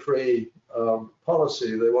predator-free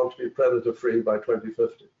policy. They want to be predator-free by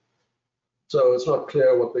 2050. So it's not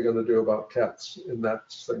clear what they're going to do about cats in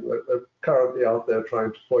that thing. They're currently out there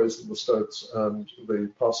trying to poison the stoats and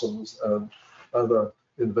the possums and other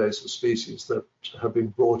invasive species that have been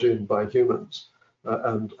brought in by humans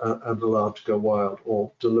and allowed to go wild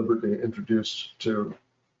or deliberately introduced to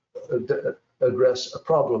address a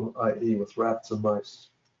problem, i.e. with rats and mice.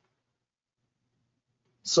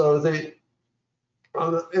 So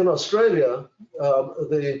in Australia,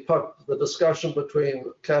 the discussion between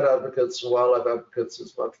cat advocates and wildlife advocates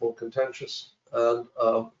is much more contentious, and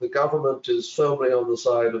the government is firmly on the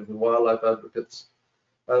side of the wildlife advocates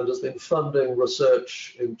and has been funding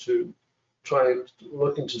research into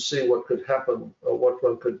looking to see what could happen or what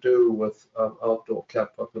one could do with outdoor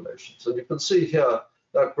cat populations. And you can see here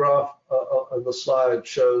that graph on the slide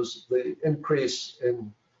shows the increase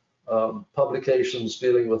in publications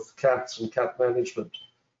dealing with cats and cat management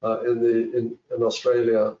in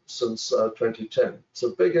Australia since 2010. It's a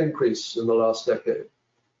big increase in the last decade.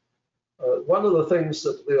 One of the things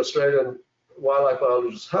that the Australian wildlife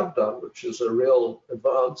biologists have done, which is a real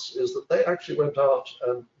advance, is that they actually went out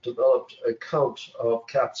and developed a count of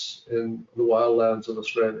cats in the wildlands of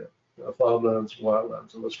Australia, farmlands and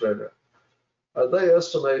wildlands of Australia. They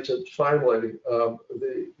estimated, finally,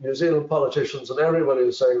 the New Zealand politicians and everybody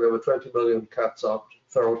is saying there were 20 million cats out,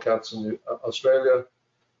 feral cats in Australia.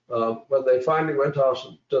 When they finally went out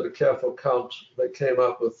and did a careful count, they came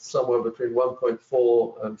up with somewhere between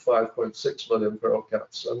 1.4 and 5.6 million feral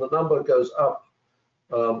cats. And the number goes up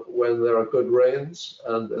when there are good rains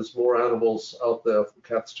and there's more animals out there for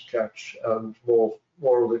cats to catch and more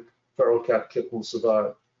of the feral cat kittens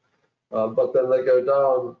survive. But then they go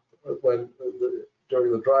down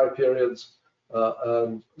during the dry periods,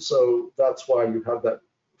 and so that's why you have that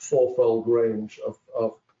fourfold range of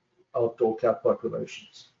outdoor cat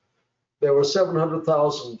populations. There were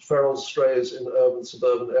 700,000 feral strays in urban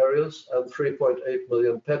suburban areas and 3.8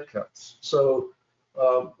 million pet cats. So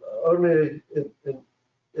only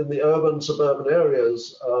in the urban suburban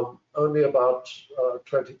areas, only about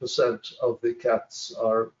 20% of the cats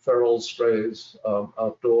are feral strays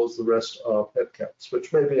outdoors. The rest are pet cats,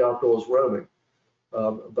 which may be outdoors roaming.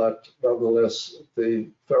 But nonetheless, the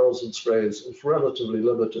ferals and strays is relatively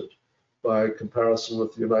limited by comparison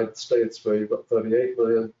with the United States, where you've got 38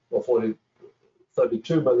 million or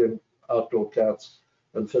 32 million outdoor cats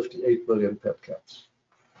and 58 million pet cats.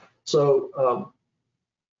 So,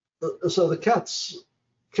 so the cats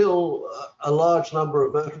kill a large number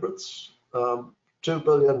of vertebrates. 2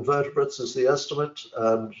 billion vertebrates is the estimate,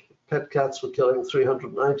 and pet cats were killing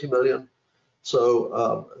 390 million.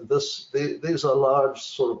 So these are large,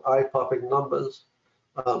 sort of eye-popping numbers.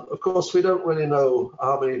 Of course, we don't really know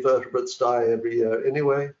how many vertebrates die every year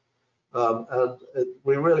anyway,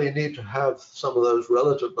 we really need to have some of those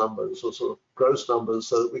relative numbers or sort of gross numbers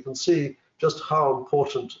so that we can see just how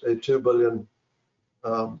important a 2 billion,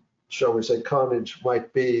 shall we say, carnage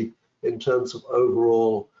might be in terms of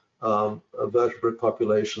overall vertebrate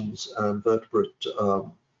populations and vertebrate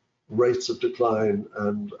rates of decline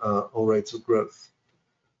and or rates of growth.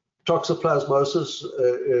 Toxoplasmosis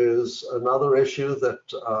is another issue that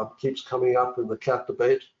keeps coming up in the cat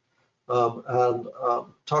debate.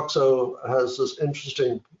 Toxo has this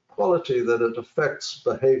interesting quality that it affects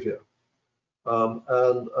behavior.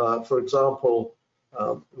 For example,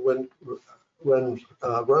 when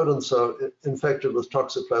rodents are infected with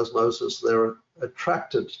toxoplasmosis, they're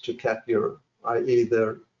attracted to cat urine, i.e.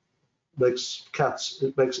 it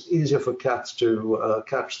makes it easier for cats to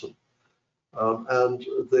catch them. And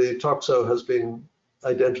the toxo has been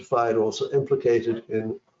identified, also implicated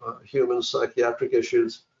in human psychiatric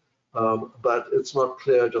issues, but it's not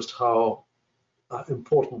clear just how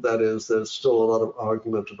important that is. There's still a lot of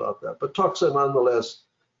argument about that. But toxo, nonetheless,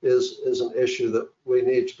 is an issue that we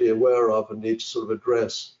need to be aware of and need to sort of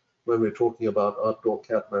address when we're talking about outdoor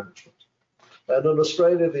cat management. And in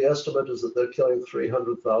Australia, the estimate is that they're killing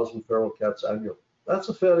 300,000 feral cats annually. that's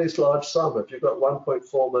a fairly large sum. If you've got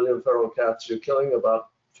 1.4 million feral cats, you're killing about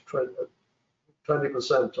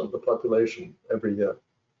 20% of the population every year,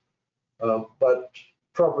 but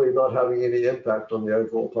probably not having any impact on the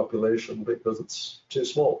overall population because it's too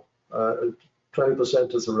small.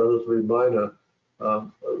 20% is a relatively minor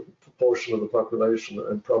proportion of the population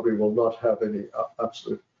and probably will not have any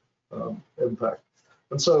absolute impact.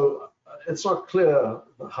 And so it's not clear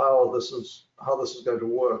how this is going to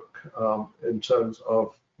work in terms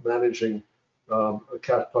of managing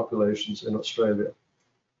cat populations in Australia.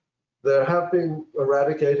 There have been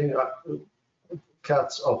eradicating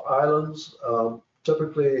cats off islands.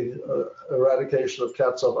 Typically, eradication of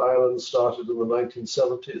cats off islands started in the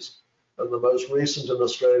 1970s, and the most recent in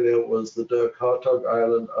Australia was the Dirk Hartog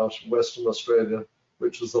Island out in Western Australia,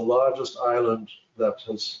 which is the largest island that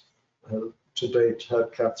has to date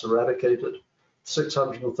had cats eradicated,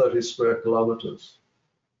 630 square kilometers.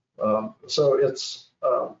 So it's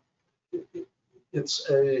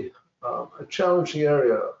a challenging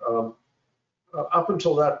area. Up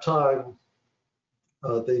until that time,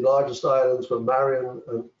 the largest islands were Marion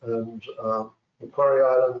and Macquarie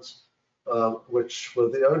Islands, which were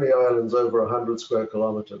the only islands over 100 square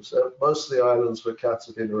kilometers. Most of the islands where cats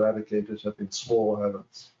have been eradicated have been small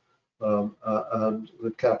islands, and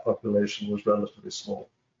the cat population was relatively small.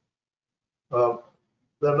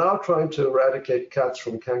 They're now trying to eradicate cats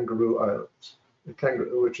from Kangaroo Islands,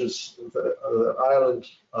 which is the island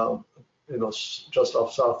just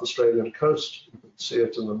off South Australian coast. You can see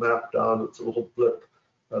it in the map down. It's a little blip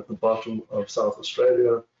at the bottom of South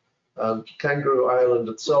Australia. And Kangaroo Island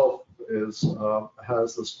itself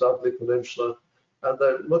has this Dudley Peninsula, and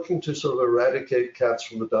they're looking to sort of eradicate cats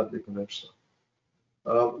from the Dudley Peninsula.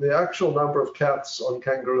 The actual number of cats on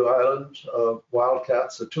Kangaroo Island, wild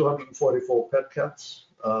cats, are 244 pet cats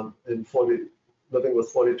living with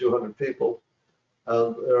 4,200 people.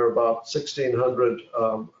 And there are about 1,600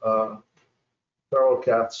 feral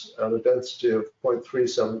cats and a density of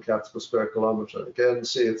 0.37 cats per square kilometer. Again,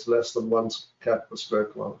 see, it's less than 1 cat per square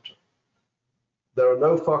kilometer. There are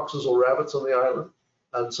no foxes or rabbits on the island,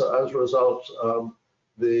 and so as a result,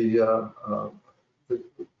 the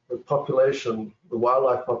population, the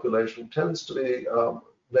wildlife population, tends to be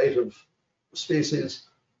native species,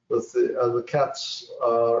 and the cats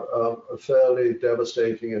are fairly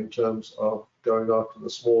devastating in terms of going after the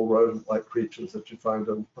small rodent-like creatures that you find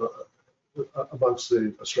amongst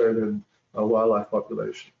the Australian wildlife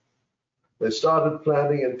population. They started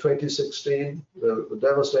planning in 2016, the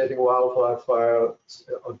devastating wildfire fire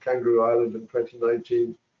on Kangaroo Island in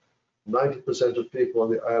 2019. 90% of people on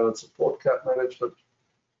the island support cat management.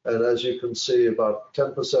 And as you can see, about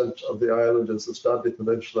 10% of the island is the Dudley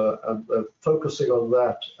Peninsula, and they're focusing on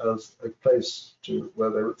that as a place where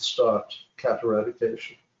they would start cat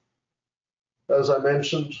eradication. As I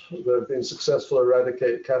mentioned, there have been successful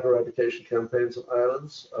cat eradication campaigns on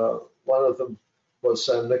islands. One of them was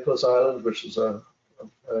San Nicolas Island, which is one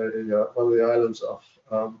of the islands off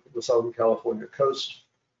the Southern California coast.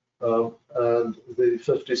 And the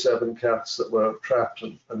 57 cats that were trapped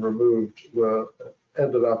and removed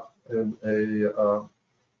ended up in a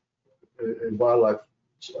wildlife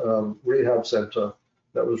rehab center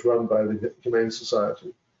that was run by the Humane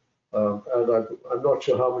Society. And I'm not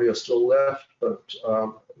sure how many are still left, but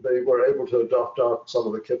they were able to adopt out some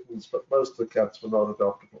of the kittens, but most of the cats were not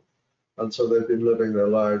adoptable. And so they've been living their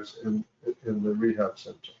lives in the rehab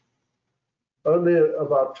center. Only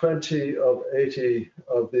about 20 of 80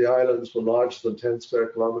 of the islands were larger than 10 square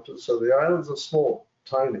kilometers. So the islands are small,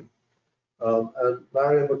 tiny. And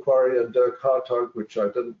Marion, Macquarie, and Dirk Hartog, which I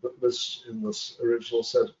didn't list in this original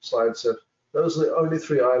slide set, those are the only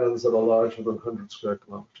 3 islands that are larger than 100 square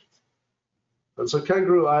kilometers. And so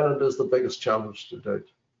Kangaroo Island is the biggest challenge to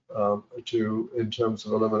date in terms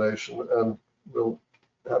of elimination. And we'll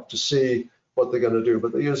have to see what they're going to do.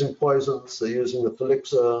 But they're using poisons, they're using the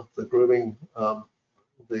Felixer, the grooming,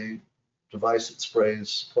 the device that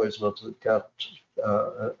sprays poison onto the cat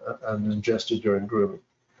and ingested during grooming.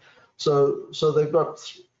 So they've got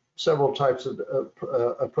several types of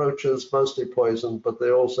approaches, mostly poison, but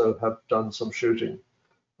they also have done some shooting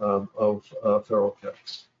of feral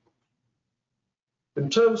cats. In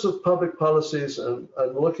terms of public policies and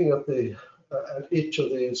looking at each of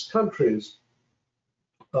these countries,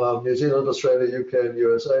 New Zealand, Australia, UK, and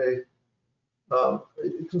USA,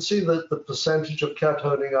 you can see that the percentage of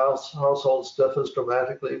cat-owning households differs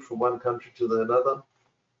dramatically from one country to another.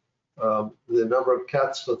 The number of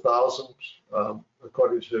cats per thousand,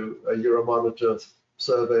 according to a Euromonitor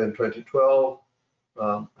survey in 2012,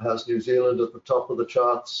 has New Zealand at the top of the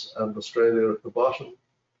charts and Australia at the bottom.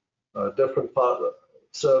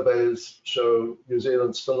 surveys show New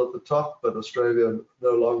Zealand still at the top, but Australia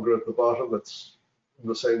no longer at the bottom. It's in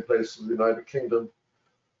the same place as the United Kingdom.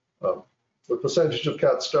 The percentage of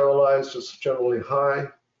cats sterilized is generally high.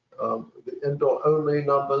 The indoor-only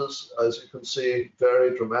numbers, as you can see,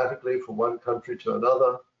 vary dramatically from one country to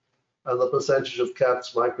another, and the percentage of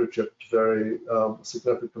cats microchipped vary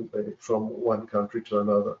significantly from one country to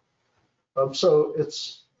another. So it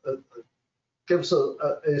gives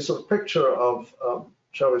a sort of picture of,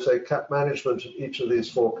 shall we say, cat management in each of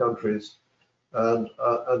these 4 countries, and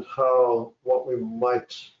how what we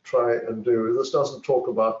might try and do. This doesn't talk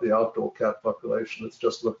about the outdoor cat population. It's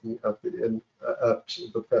just looking at the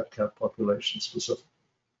pet cat population specifically.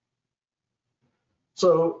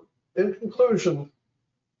 So in conclusion,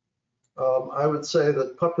 I would say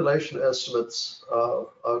that population estimates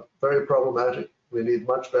are very problematic. We need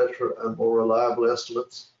much better and more reliable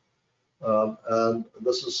estimates. And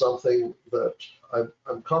this is something that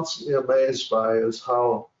I'm constantly amazed by, is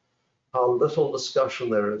how little discussion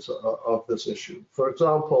there is of this issue. For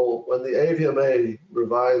example, when the AVMA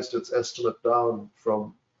revised its estimate down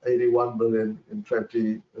from 81 million in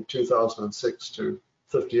 2006 to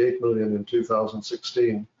 58 million in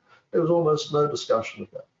 2016, there was almost no discussion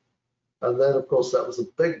of that. And then, of course, that was a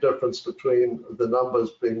big difference between the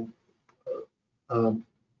numbers being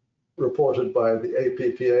reported by the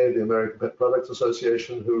APPA, the American Pet Products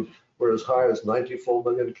Association, who were as high as 94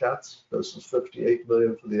 million cats versus 58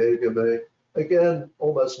 million for the AVMA. Again,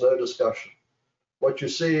 almost no discussion. What you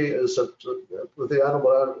see is that with the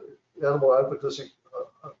animal advocacy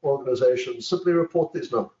organizations simply report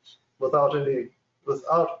these numbers without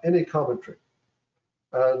any commentary,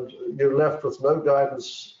 and you're left with no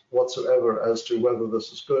guidance whatsoever as to whether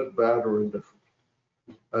this is good, bad, or indifferent,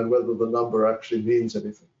 and whether the number actually means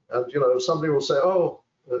anything. And you know, somebody will say, oh,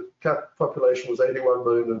 the cat population was 81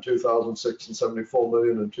 million in 2006 and 74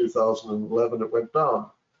 million in 2011, it went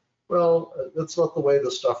down. Well, that's not the way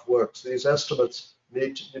this stuff works. These estimates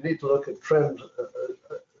you need to look at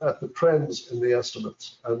the trends in the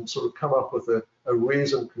estimates and sort of come up with a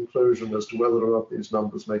reasoned conclusion as to whether or not these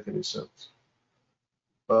numbers make any sense.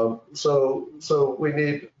 So we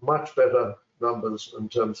need much better numbers in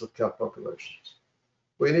terms of cat populations.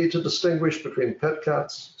 We need to distinguish between pet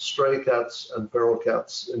cats, stray cats, and feral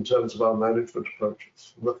cats in terms of our management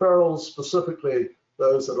approaches. And the ferals, specifically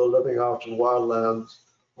those that are living out in wildlands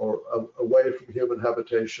or away from human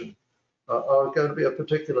habitation, are going to be a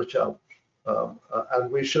particular challenge.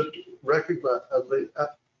 And we should recognize, the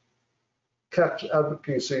cat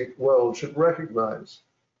advocacy world should recognize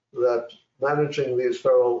that managing those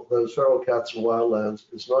feral cats in wildlands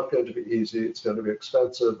is not going to be easy. It's going to be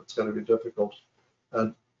expensive. It's going to be difficult.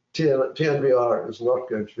 And TNVR is not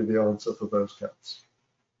going to be the answer for those cats.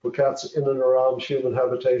 For cats in and around human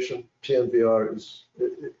habitation, TNVR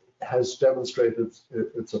has demonstrated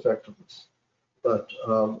its effectiveness. But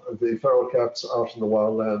the feral cats out in the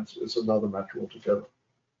wildlands is another matter altogether.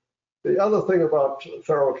 The other thing about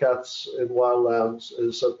feral cats in wildlands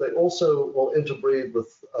is that they also will interbreed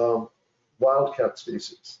with wildcat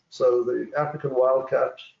species. So the African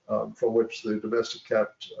wildcat, from which the domestic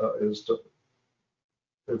cat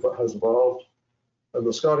has evolved, and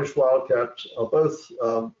the Scottish wildcat are both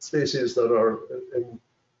species that are in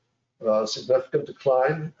significant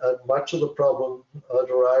decline, and much of the problem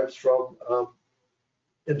derives from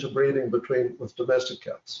interbreeding with domestic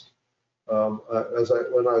cats. When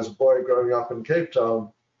I was a boy growing up in Cape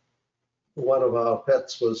Town, one of our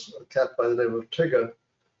pets was a cat by the name of Tigger,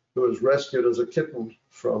 who was rescued as a kitten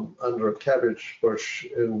from under a cabbage bush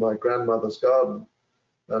in my grandmother's garden.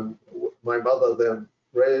 And my mother then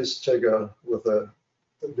raised Tigger with the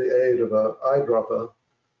aid of an eyedropper,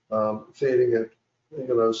 feeding it,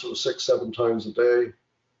 you know, sort of 6-7 times a day.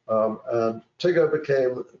 And Tigger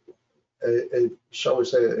became shall we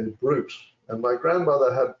say, a brute. And my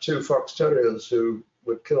grandmother had 2 fox terriers who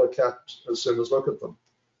would kill a cat as soon as look at them.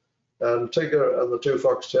 And Tigger and the 2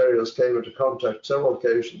 fox terriers came into contact several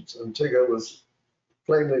occasions, and Tigger was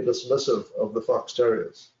plainly dismissive of the fox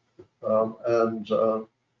terriers, and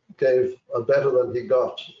gave better than he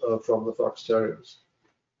got from the fox terriers.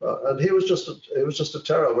 And he was just a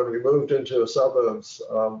terror. When we moved into suburbs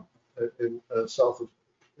in south of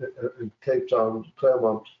in Cape Town,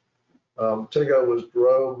 Claremont, Tigger was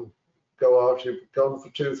roam, go out, he'd gone for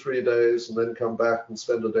 2-3 days, and then come back and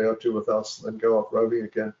spend a day or 2 with us, and then go off roaming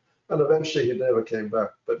again. And eventually he never came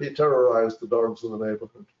back, but he terrorized the dogs in the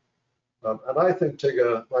neighborhood. And I think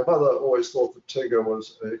Tigger, my mother always thought that Tigger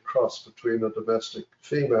was a cross between a domestic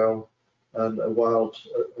female and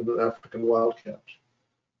an African wildcat.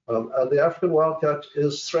 And the African wildcat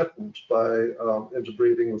is threatened by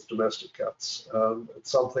interbreeding with domestic cats.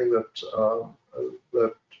 It's something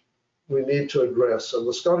that we need to address. And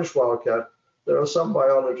the Scottish wildcat, there are some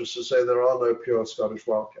biologists who say there are no pure Scottish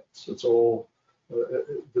wildcats. It's all,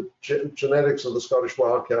 the genetics of the Scottish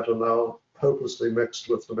wildcat are now hopelessly mixed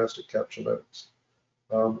with domestic cat genetics.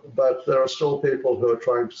 But there are still people who are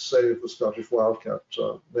trying to save the Scottish wildcat,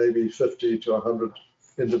 maybe 50 to 100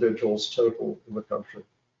 individuals total in the country.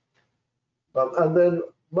 And then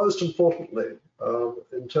most importantly,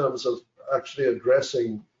 in terms of actually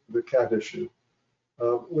addressing the cat issue,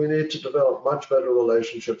 we need to develop much better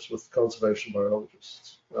relationships with conservation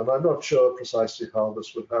biologists. And I'm not sure precisely how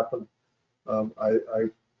this would happen. I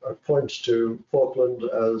point to Portland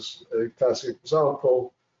as a classic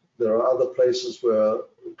example. There are other places where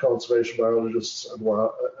conservation biologists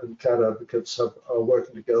and cat advocates are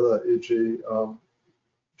working together, e.g.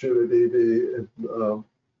 Julie Levy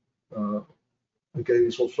in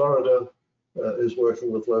Gainesville, Florida, is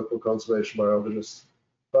working with local conservation biologists.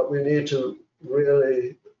 But we need to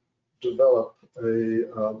really develop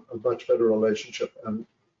a much better relationship and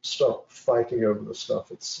stop fighting over this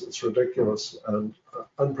stuff. It's ridiculous and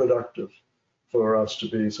unproductive for us to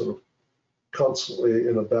be sort of constantly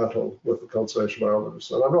in a battle with the conservation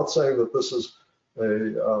biologists. And I'm not saying that this is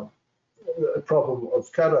a problem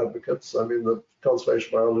of cat advocates. I mean, the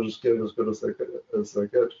conservation biologists give as good as they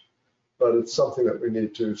get, but it's something that we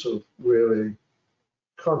need to sort of really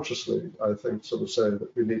consciously, I think, sort of say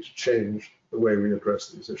that we need to change the way we address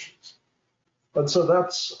these issues. And so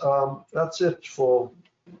that's it for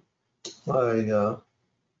my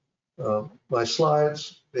my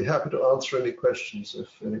slides. Be happy to answer any questions if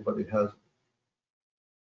anybody has.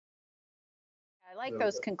 I like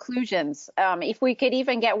those conclusions. If we could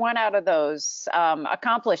even get one out of those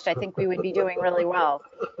accomplished, I think we would be doing really well.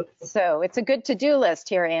 So it's a good to-do list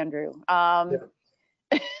here, Andrew,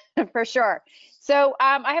 for sure. So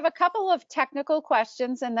I have a couple of technical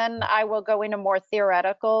questions, and then I will go into more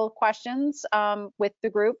theoretical questions with the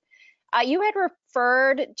group. You had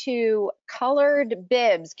referred to colored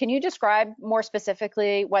bibs. Can you describe more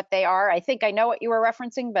specifically what they are? I think I know what you were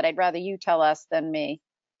referencing, but I'd rather you tell us than me.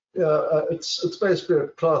 Yeah, it's basically a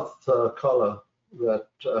cloth collar that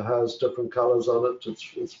has different colors on it.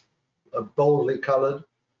 It's boldly colored,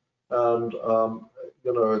 and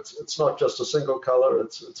you know, it's not just a single color.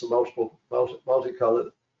 It's a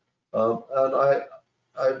multicolored. And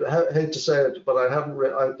I hate to say it, but I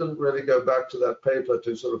didn't really go back to that paper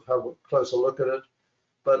to sort of have a closer look at it.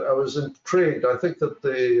 But I was intrigued. I think that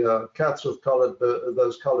the cats with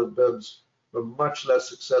those colored bibs were much less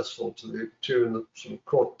successful to the tune that sort of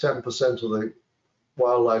caught 10% of the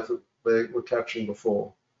wildlife that they were catching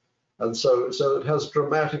before. And so it has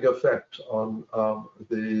dramatic effect on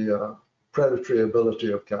the predatory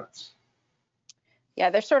ability of cats. Yeah,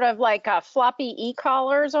 they're sort of like floppy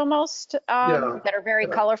e-collars almost that are very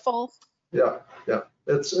colorful. Yeah.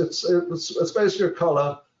 It's basically a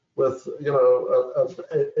collar with, you know,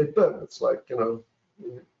 a bib. It's like, you know,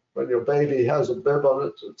 when your baby has a bib on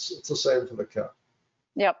it, it's the same for the cat.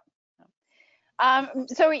 Yep.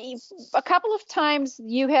 So a couple of times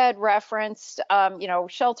you had referenced, you know,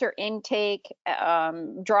 shelter intake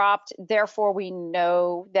dropped. Therefore, we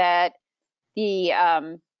know that the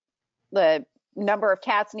number of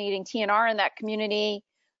cats needing TNR in that community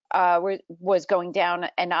was going down.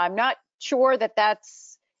 And I'm not sure that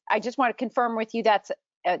that's. I just want to confirm with you that's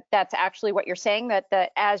actually what you're saying,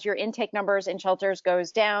 that as your intake numbers in shelters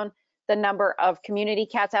goes down, the number of community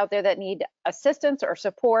cats out there that need assistance or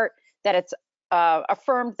support, that it's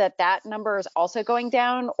affirmed that that number is also going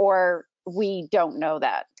down, or we don't know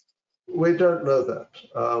that? We don't know that,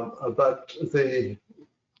 but the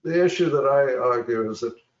issue that I argue is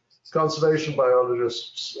that conservation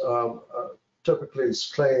biologists typically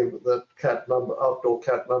claim that outdoor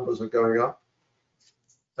cat numbers are going up,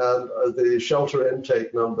 and the shelter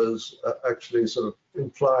intake numbers actually sort of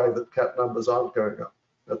imply that cat numbers aren't going up,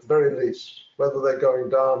 at the very least. Whether they're going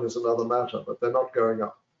down is another matter, but they're not going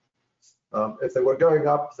up. If they were going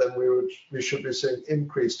up, then we should be seeing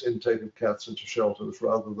increased intake of cats into shelters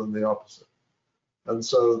rather than the opposite. And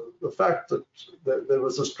so the fact that there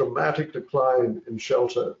was this dramatic decline in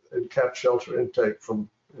cat shelter intake from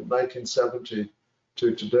 1970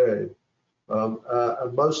 to today,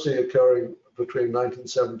 and mostly occurring between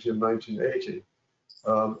 1970 and 1980,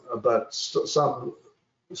 but some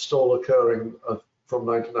still occurring from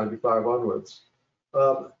 1995 onwards.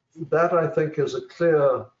 That, I think, is a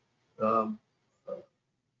clear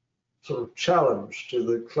sort of challenge to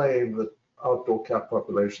the claim that outdoor cat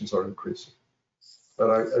populations are increasing.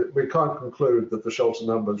 But we can't conclude that the shelter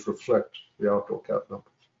numbers reflect the outdoor cat numbers.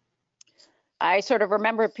 I sort of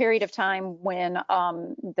remember a period of time when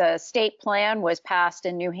the state plan was passed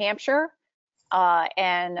in New Hampshire,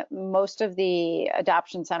 and most of the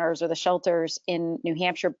adoption centers or the shelters in New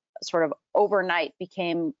Hampshire sort of overnight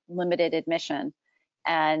became limited admission.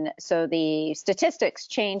 And so the statistics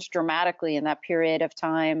changed dramatically in that period of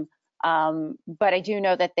time. But I do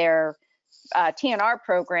know that there are TNR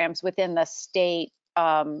programs within the state.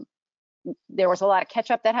 There was a lot of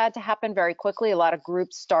catch up that had to happen very quickly. A lot of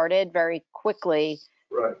groups started very quickly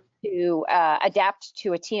to adapt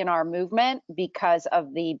to a TNR movement because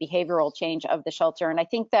of the behavioral change of the shelter. And I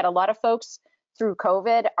think that a lot of folks through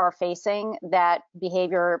COVID are facing that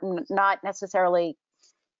behavior, not necessarily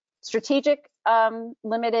strategic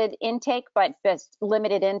limited intake, but just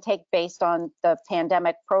limited intake based on the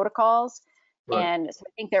pandemic protocols. Right. And so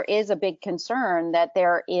I think there is a big concern that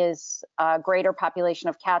there is a greater population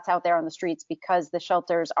of cats out there on the streets because the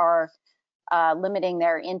shelters are limiting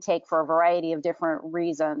their intake for a variety of different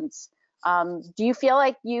reasons. Do you feel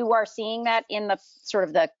like you are seeing that in the sort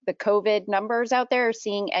of the COVID numbers out there, or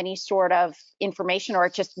seeing any sort of information, or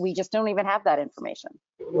we just don't even have that information?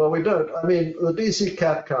 Well, we don't. I mean, the DC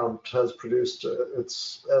cat count has produced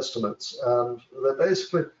its estimates, and they're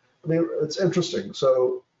basically, I mean, it's interesting.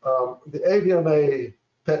 So the AVMA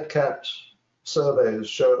pet cat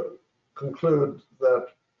surveys conclude that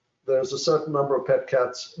there's a certain number of pet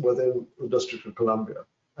cats within the District of Columbia.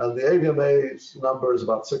 And the AVMA's number is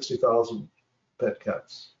about 60,000 pet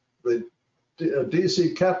cats. The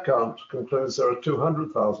DC cat count concludes there are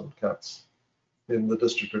 200,000 cats in the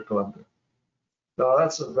District of Columbia. Now,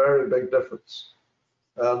 that's a very big difference.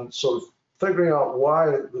 And sort of figuring out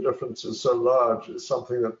why the difference is so large is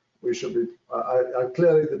something that we should be,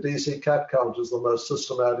 clearly the DC cat count is the most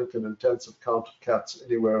systematic and intensive count of cats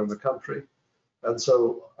anywhere in the country. And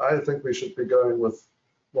so I think we should be going with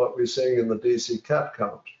what we're seeing in the DC cat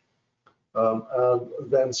count, and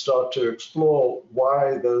then start to explore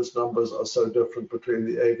why those numbers are so different between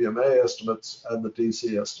the AVMA estimates and the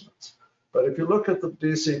DC estimates. But if you look at the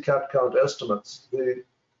DC cat count estimates, there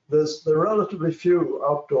are relatively few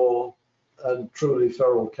outdoor and truly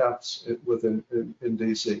feral cats within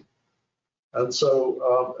DC. And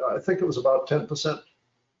so I think it was about 10%.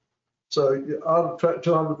 So out of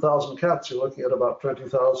 200,000 cats, you're looking at about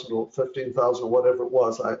 20,000 or 15,000 or whatever it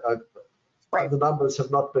was. Right. The numbers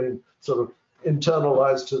have not been sort of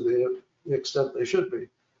internalized to the extent they should be.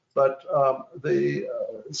 But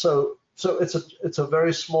so it's a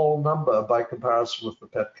very small number by comparison with the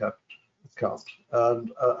pet cat count,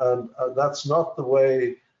 and that's not the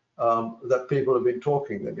way that people have been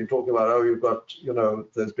talking. They've been talking about, oh, you've got,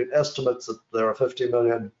 there's been estimates that there are 50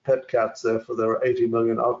 million pet cats, therefore there are 80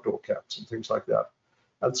 million outdoor cats and things like that.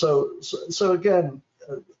 And so again,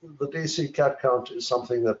 the DC cat count is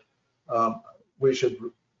something that we should,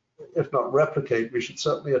 if not replicate, we should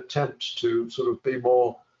certainly attempt to sort of be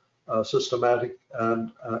more systematic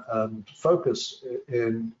and focus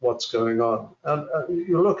in what's going on. And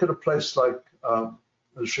you look at a place like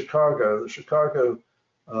Chicago.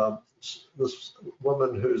 This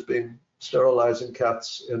woman who's been sterilizing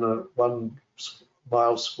cats in a 1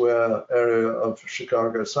 mile square area of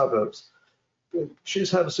Chicago suburbs, she's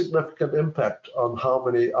had a significant impact on how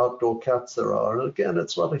many outdoor cats there are. And again,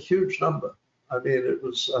 it's not a huge number. I mean,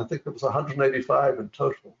 I think it was 185 in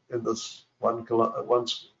total in this 1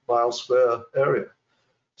 mile square area.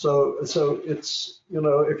 So it's,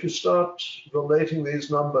 if you start relating these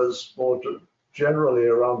numbers more generally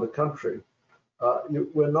around the country,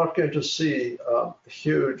 we're not going to see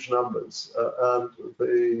huge numbers, and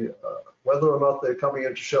whether or not they're coming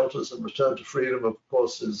into shelters and return to freedom, of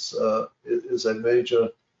course, is a major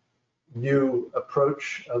new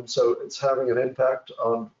approach, and so it's having an impact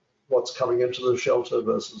on what's coming into the shelter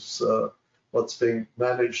versus what's being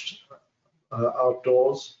managed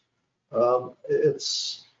outdoors.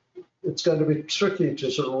 It's going to be tricky to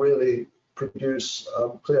sort of really produce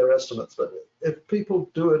clear estimates, but if people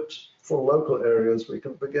do it for local areas, we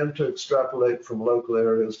can begin to extrapolate from local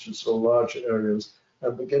areas to sort of larger areas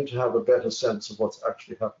and begin to have a better sense of what's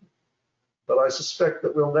actually happening. But I suspect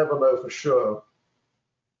that we'll never know for sure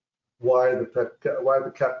why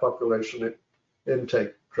the cat population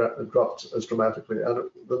intake dropped as dramatically. And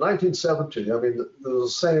the 1970, I mean, there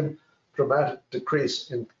was the same dramatic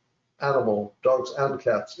decrease in animal, dogs and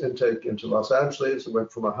cats intake into Los Angeles. It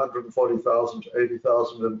went from 140,000 to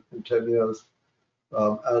 80,000 in 10 years.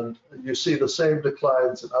 And you see the same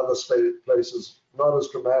declines in other places, not as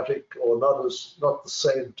dramatic or not the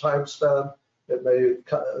same time span. It may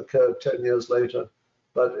occur 10 years later,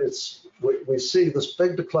 but we see this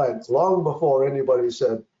big decline long before anybody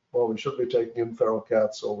said, well, we shouldn't be taking in feral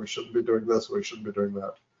cats, or we shouldn't be doing this, or we shouldn't be doing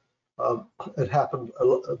that. it happened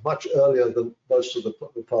much earlier than most of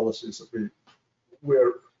the policies that we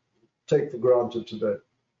take for granted today.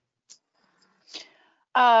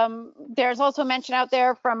 There's also mention out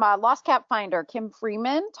there from Lost Cat Finder, Kim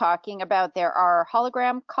Freeman, talking about there are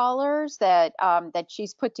hologram collars that that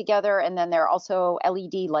she's put together, and then there are also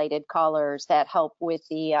LED lighted collars that help with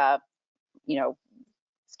the you know,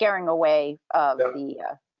 scaring away of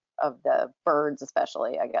the birds,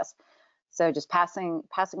 especially, I guess. So just passing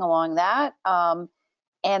along that, and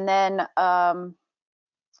then all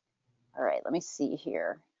right, let me see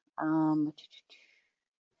here.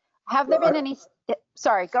 Have there been any?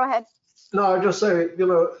 Sorry, go ahead. No, I just say, you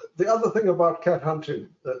know, the other thing about cat hunting,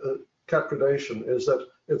 cat predation, is that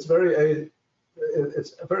it's very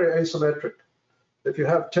asymmetric. If you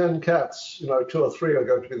have 10 cats, you know, 2 or 3 are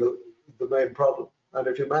going to be the main problem, and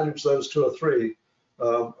if you manage those 2 or 3,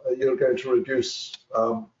 you're going to reduce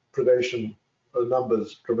predation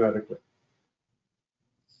numbers dramatically.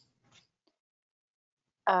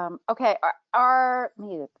 Okay,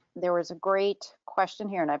 there was a great question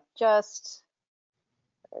here, and I've just,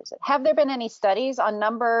 where is it? Have there been any studies on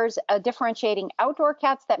numbers differentiating outdoor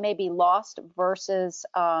cats that may be lost versus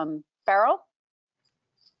feral?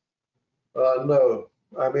 No,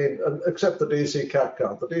 I mean, except the DC cat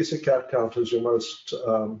count. The DC cat count is your most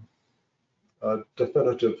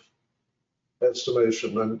definitive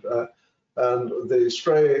estimation, and the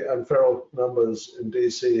stray and feral numbers in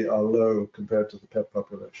DC are low compared to the pet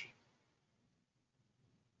population.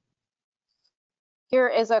 Here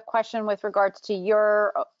is a question with regards to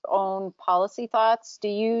your own policy thoughts. Do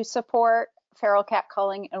you support feral cat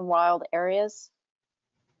culling in wild areas?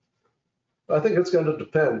 I think it's going to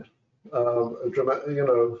depend. You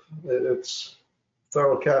know, it's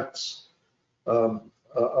feral cats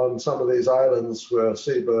on some of these islands where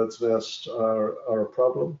seabirds nest are a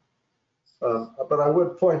problem. But I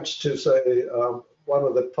would point to say one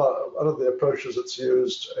of the approaches that's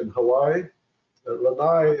used in Hawaii.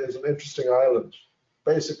 Lanai is an interesting island.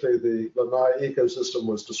 Basically, the Lanai ecosystem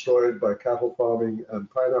was destroyed by cattle farming and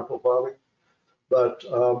pineapple farming, but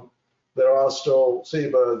there are still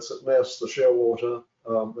seabirds that nest the shearwater,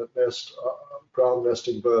 that nest ground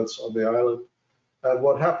nesting birds on the island. And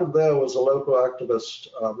what happened there was a local activist.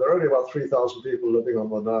 There are only about 3,000 people living on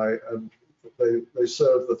Lanai, and they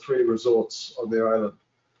serve the 3 resorts on the island.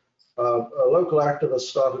 A local activist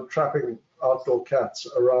started trapping outdoor cats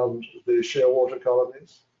around the shearwater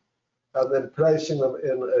colonies, and then placing them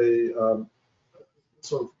in a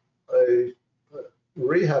sort of a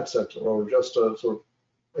rehab center, or just a sort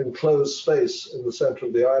of enclosed space in the center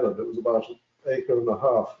of the island. It was about 1.5 acres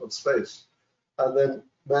of space, and then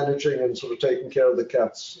managing and sort of taking care of the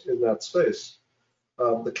cats in that space.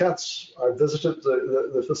 The cats, I visited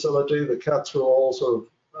the facility. The cats were all sort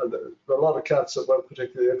of, there were a lot of cats that weren't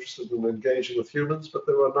particularly interested in engaging with humans, but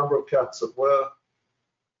there were a number of cats that were.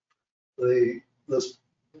 This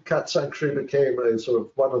cat sanctuary became a sort of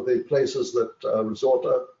one of the places that resort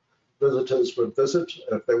visitors would visit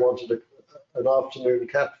if they wanted an afternoon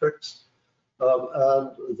cat fix.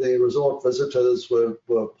 And the resort visitors were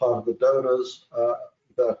part of the donors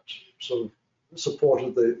that sort of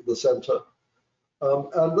supported the center.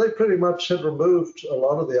 And they pretty much had removed a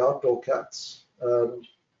lot of the outdoor cats and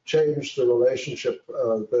changed the relationship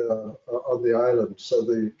there on the island. So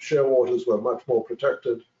the shearwaters were much more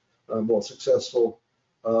protected, more successful.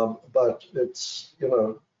 But it's, you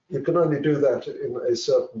know, you can only do that in a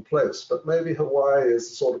certain place. But maybe Hawaii is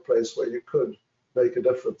the sort of place where you could make a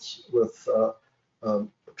difference with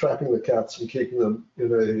trapping the cats and keeping them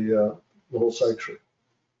in a little sanctuary.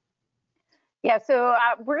 Yeah, so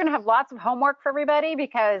we're going to have lots of homework for everybody,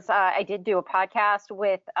 because I did do a podcast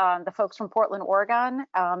with the folks from Portland, Oregon.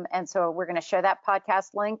 And so we're going to share that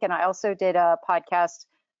podcast link. And I also did a podcast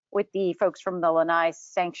with the folks from the Lanai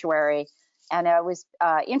Sanctuary. And it was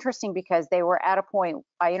interesting because they were at a point,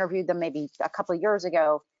 I interviewed them maybe a couple of years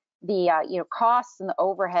ago. The costs and the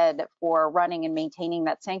overhead for running and maintaining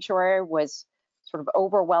that sanctuary was sort of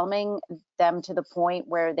overwhelming them to the point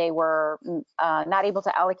where they were not able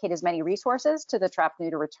to allocate as many resources to the trap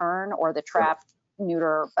neuter return or the trap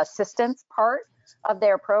neuter assistance part of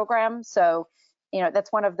their program. So, you know,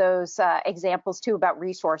 that's one of those examples too about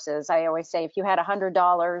resources. I always say if you had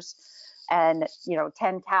 $100 and, you know,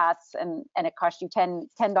 10 cats and it cost you $10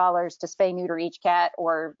 to spay neuter each cat,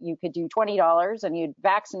 or you could do $20 and you'd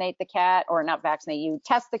vaccinate the cat, or not vaccinate, you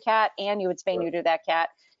test the cat and you would spay neuter that cat.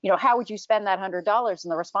 You know, how would you spend that $100?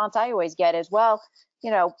 And the response I always get is, well, you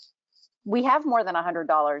know, we have more than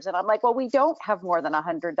 $100. And I'm like, well, we don't have more than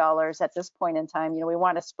 $100 at this point in time. You know, we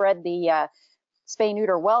want to spread the spay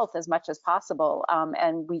neuter wealth as much as possible.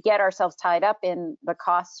 And we get ourselves tied up in the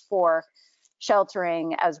costs for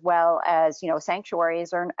sheltering as well as,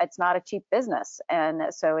 sanctuaries, or it's not a cheap business.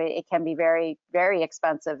 And so it can be very, very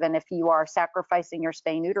expensive. And if you are sacrificing your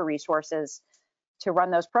spay neuter resources to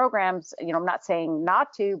run those programs, I'm not saying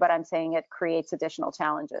not to, but I'm saying it creates additional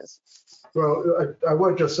challenges. Well, I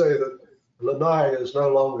would just say that Lanai is no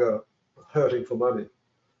longer hurting for money.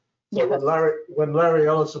 So when Larry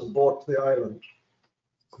Ellison bought the island,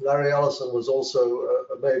 Larry Ellison was also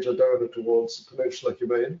a major donor towards Peninsula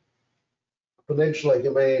Humane. Peninsula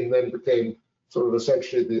Humane then became sort of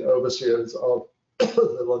essentially the overseers of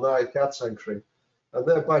the Lanai Cat Sanctuary, and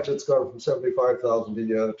their budget's gone from $75,000 a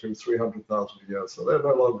year to $300,000 a year, so they're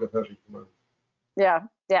no longer hurting for money. Yeah.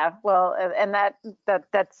 Well, and that's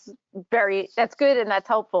good and that's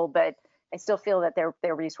helpful, but I still feel that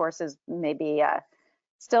their resources may be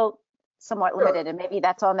still somewhat limited, and maybe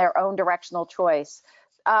that's on their own directional choice.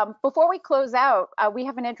 Before we close out, we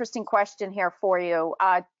have an interesting question here for you.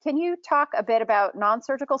 Can you talk a bit about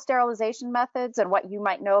non-surgical sterilization methods and what you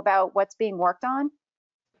might know about what's being worked on?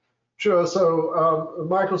 Sure. So the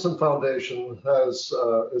Michelson Foundation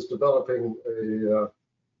is developing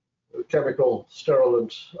a chemical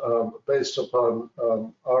sterilant based upon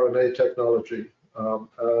RNA technology,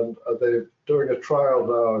 and they're doing a trial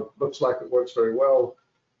now. It looks like it works very well.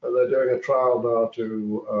 And they're doing a trial now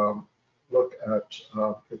to look at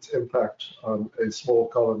its impact on a small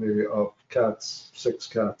colony of cats, 6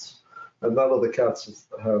 cats, and none of the cats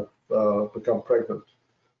have become pregnant.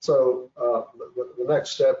 So the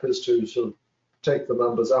next step is to sort of take the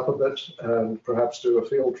numbers up a bit and perhaps do a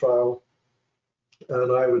field trial.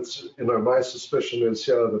 And I would, my suspicion is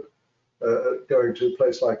here that going to a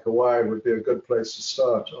place like Hawaii would be a good place to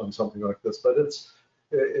start on something like this. But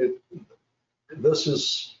this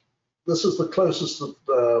is the closest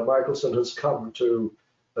that Michelson has come to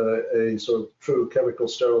a sort of true chemical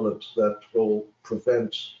sterilant that will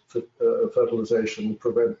prevent fertilization,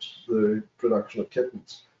 prevent the production of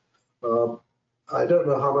kittens. I don't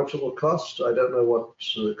know how much it will cost. I don't know what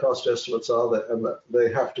the cost estimates are, and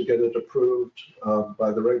they have to get it approved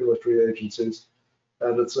by the regulatory agencies.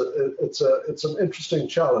 And it's an interesting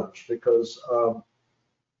challenge because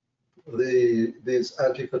these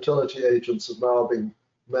anti-fertility agents have now been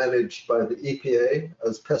managed by the EPA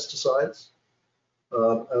as pesticides.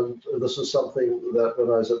 And this is something that when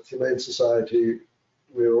I was at the Humane Society,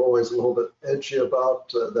 we were always a little bit edgy about,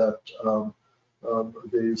 that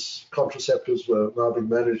these contraceptives were now being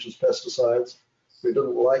managed as pesticides. We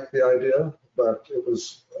didn't like the idea, but it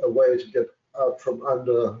was a way to get out from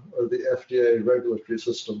under the FDA regulatory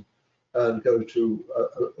system and go to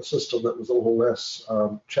a system that was a little less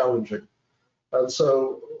challenging. And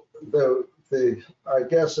so I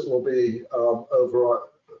guess it will be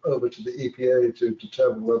over to the EPA to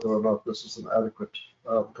determine whether or not this is an adequate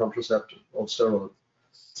contraceptive or sterilant.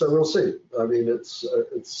 So we'll see. I mean, it's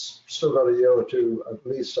still got a year or two at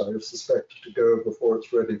least, I suspect, to go before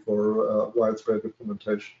it's ready for widespread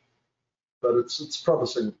implementation. But it's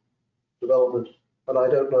promising development, and I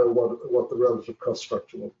don't know what the relative cost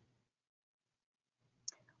structure will be.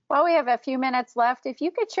 Well, we have a few minutes left. If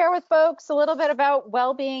you could share with folks a little bit about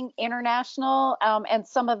WellBeing International and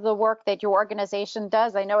some of the work that your organization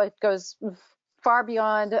does. I know it goes far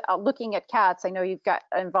beyond looking at cats. I know you've got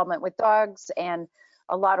involvement with dogs and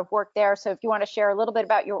a lot of work there. So if you want to share a little bit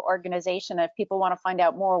about your organization, if people want to find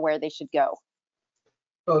out more, where they should go.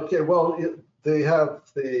 Okay, well, they have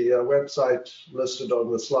the website listed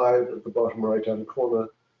on the slide at the bottom right-hand corner.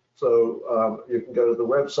 So you can go to the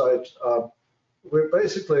website. We're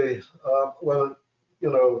basically, when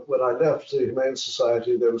I left the Humane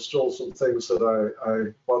Society, there were still some things that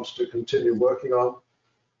I wanted to continue working on.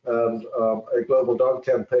 And a global dog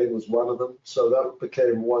campaign was one of them. So that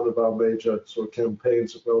became one of our major sort of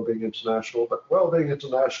campaigns at WellBeing International. But WellBeing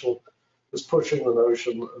International is pushing the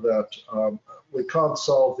notion that we can't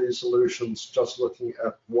solve these solutions just looking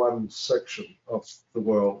at one section of the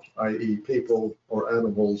world, i.e. people or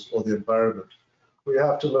animals or the environment. We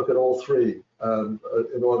have to look at all three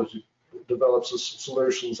in order to develop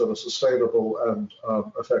solutions that are sustainable and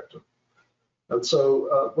effective. And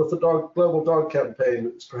so with the Global Dog Campaign,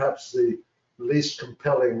 it's perhaps the least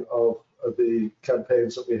compelling of the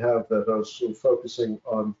campaigns that we have that are sort of focusing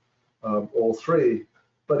on all three.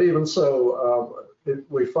 But even so,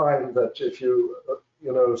 we find that if you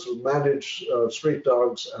sort of manage street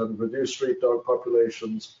dogs and reduce street dog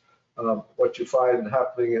populations, what you find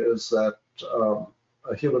happening is that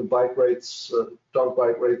human bite rates, dog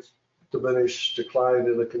bite rates diminish, decline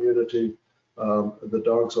in the community. The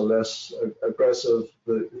dogs are less aggressive.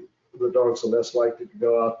 The dogs are less likely to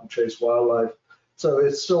go out and chase wildlife. So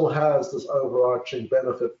it still has this overarching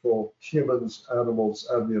benefit for humans, animals,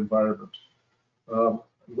 and the environment.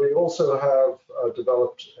 We also have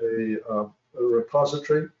developed a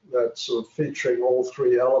repository that's sort of featuring all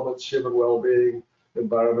three elements: human well-being,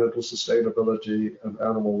 environmental sustainability, and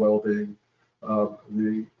animal well-being.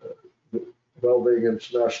 The WellBeing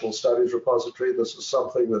International Studies repository. This is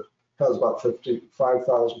something that has about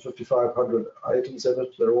 5,500 items in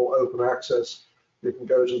it. They're all open access. You can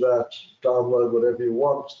go to that, download whatever you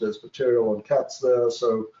want. There's material on cats there,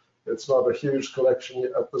 so it's not a huge collection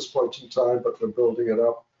at this point in time, but we're building it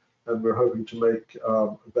up, and we're hoping to make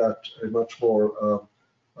that a much more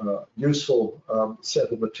useful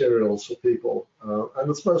set of materials for people. And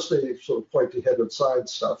it's mostly sort of pointy-headed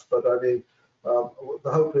science stuff, but I mean,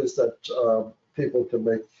 the hope is that people can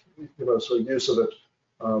make, sort of use of it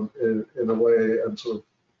in a way and sort of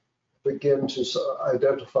begin to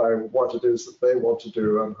identify what it is that they want to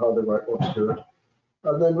do and how they might want to do it.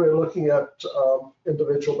 And then we're looking at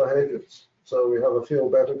individual behaviors. So we have a Feel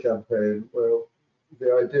Better campaign where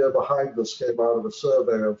the idea behind this came out of a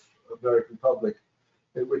survey of American public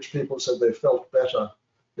in which people said they felt better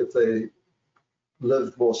if they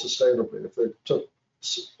lived more sustainably, if they took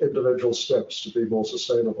individual steps to be more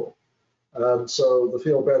sustainable. And so the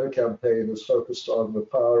Feel Better campaign is focused on the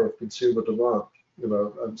power of consumer demand,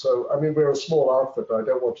 and so, I mean, we're a small outfit. I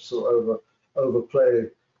don't want to sort of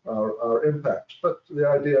overplay our impact, but the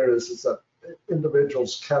idea is that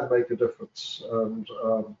individuals can make a difference. And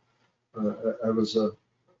I was a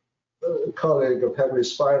colleague of Henry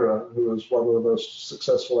Spira, who was one of the most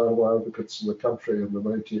successful animal advocates in the country in the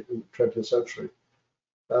 20th century.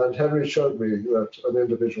 And Henry showed me that an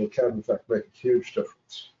individual can, in fact, make a huge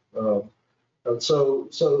difference. And so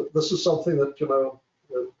this is something that,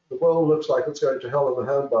 the world looks like it's going to hell in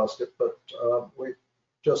a handbasket, but we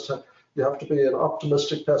just you have to be an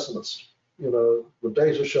optimistic pessimist. The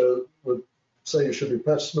data would say you should be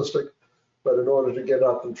pessimistic, but in order to get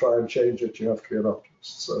up and try and change it, you have to be an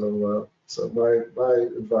optimist. So my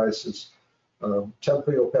advice is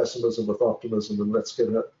temper your pessimism with optimism, and let's get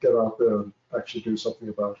out there and actually do something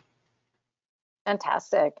about it.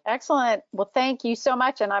 Fantastic. Excellent. Well, thank you so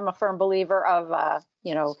much. And I'm a firm believer of,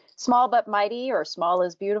 small but mighty, or small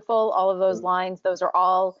is beautiful. All of those lines, those are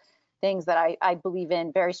all things that I believe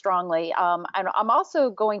in very strongly. And I'm also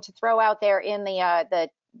going to throw out there in the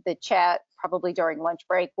chat, probably during lunch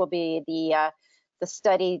break, will be the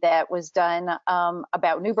study that was done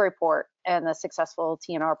about Newburyport and the successful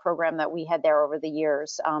TNR program that we had there over the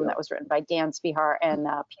years. That was written by Dan Spihar and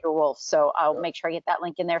Peter Wolf. So I'll make sure I get that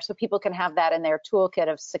link in there so people can have that in their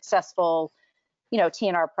toolkit of successful,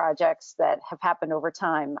 TNR projects that have happened over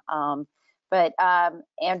time. But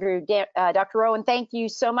Andrew, Dr. Rowan, thank you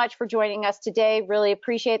so much for joining us today. Really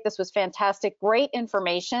appreciate it. This was fantastic, great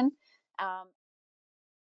information.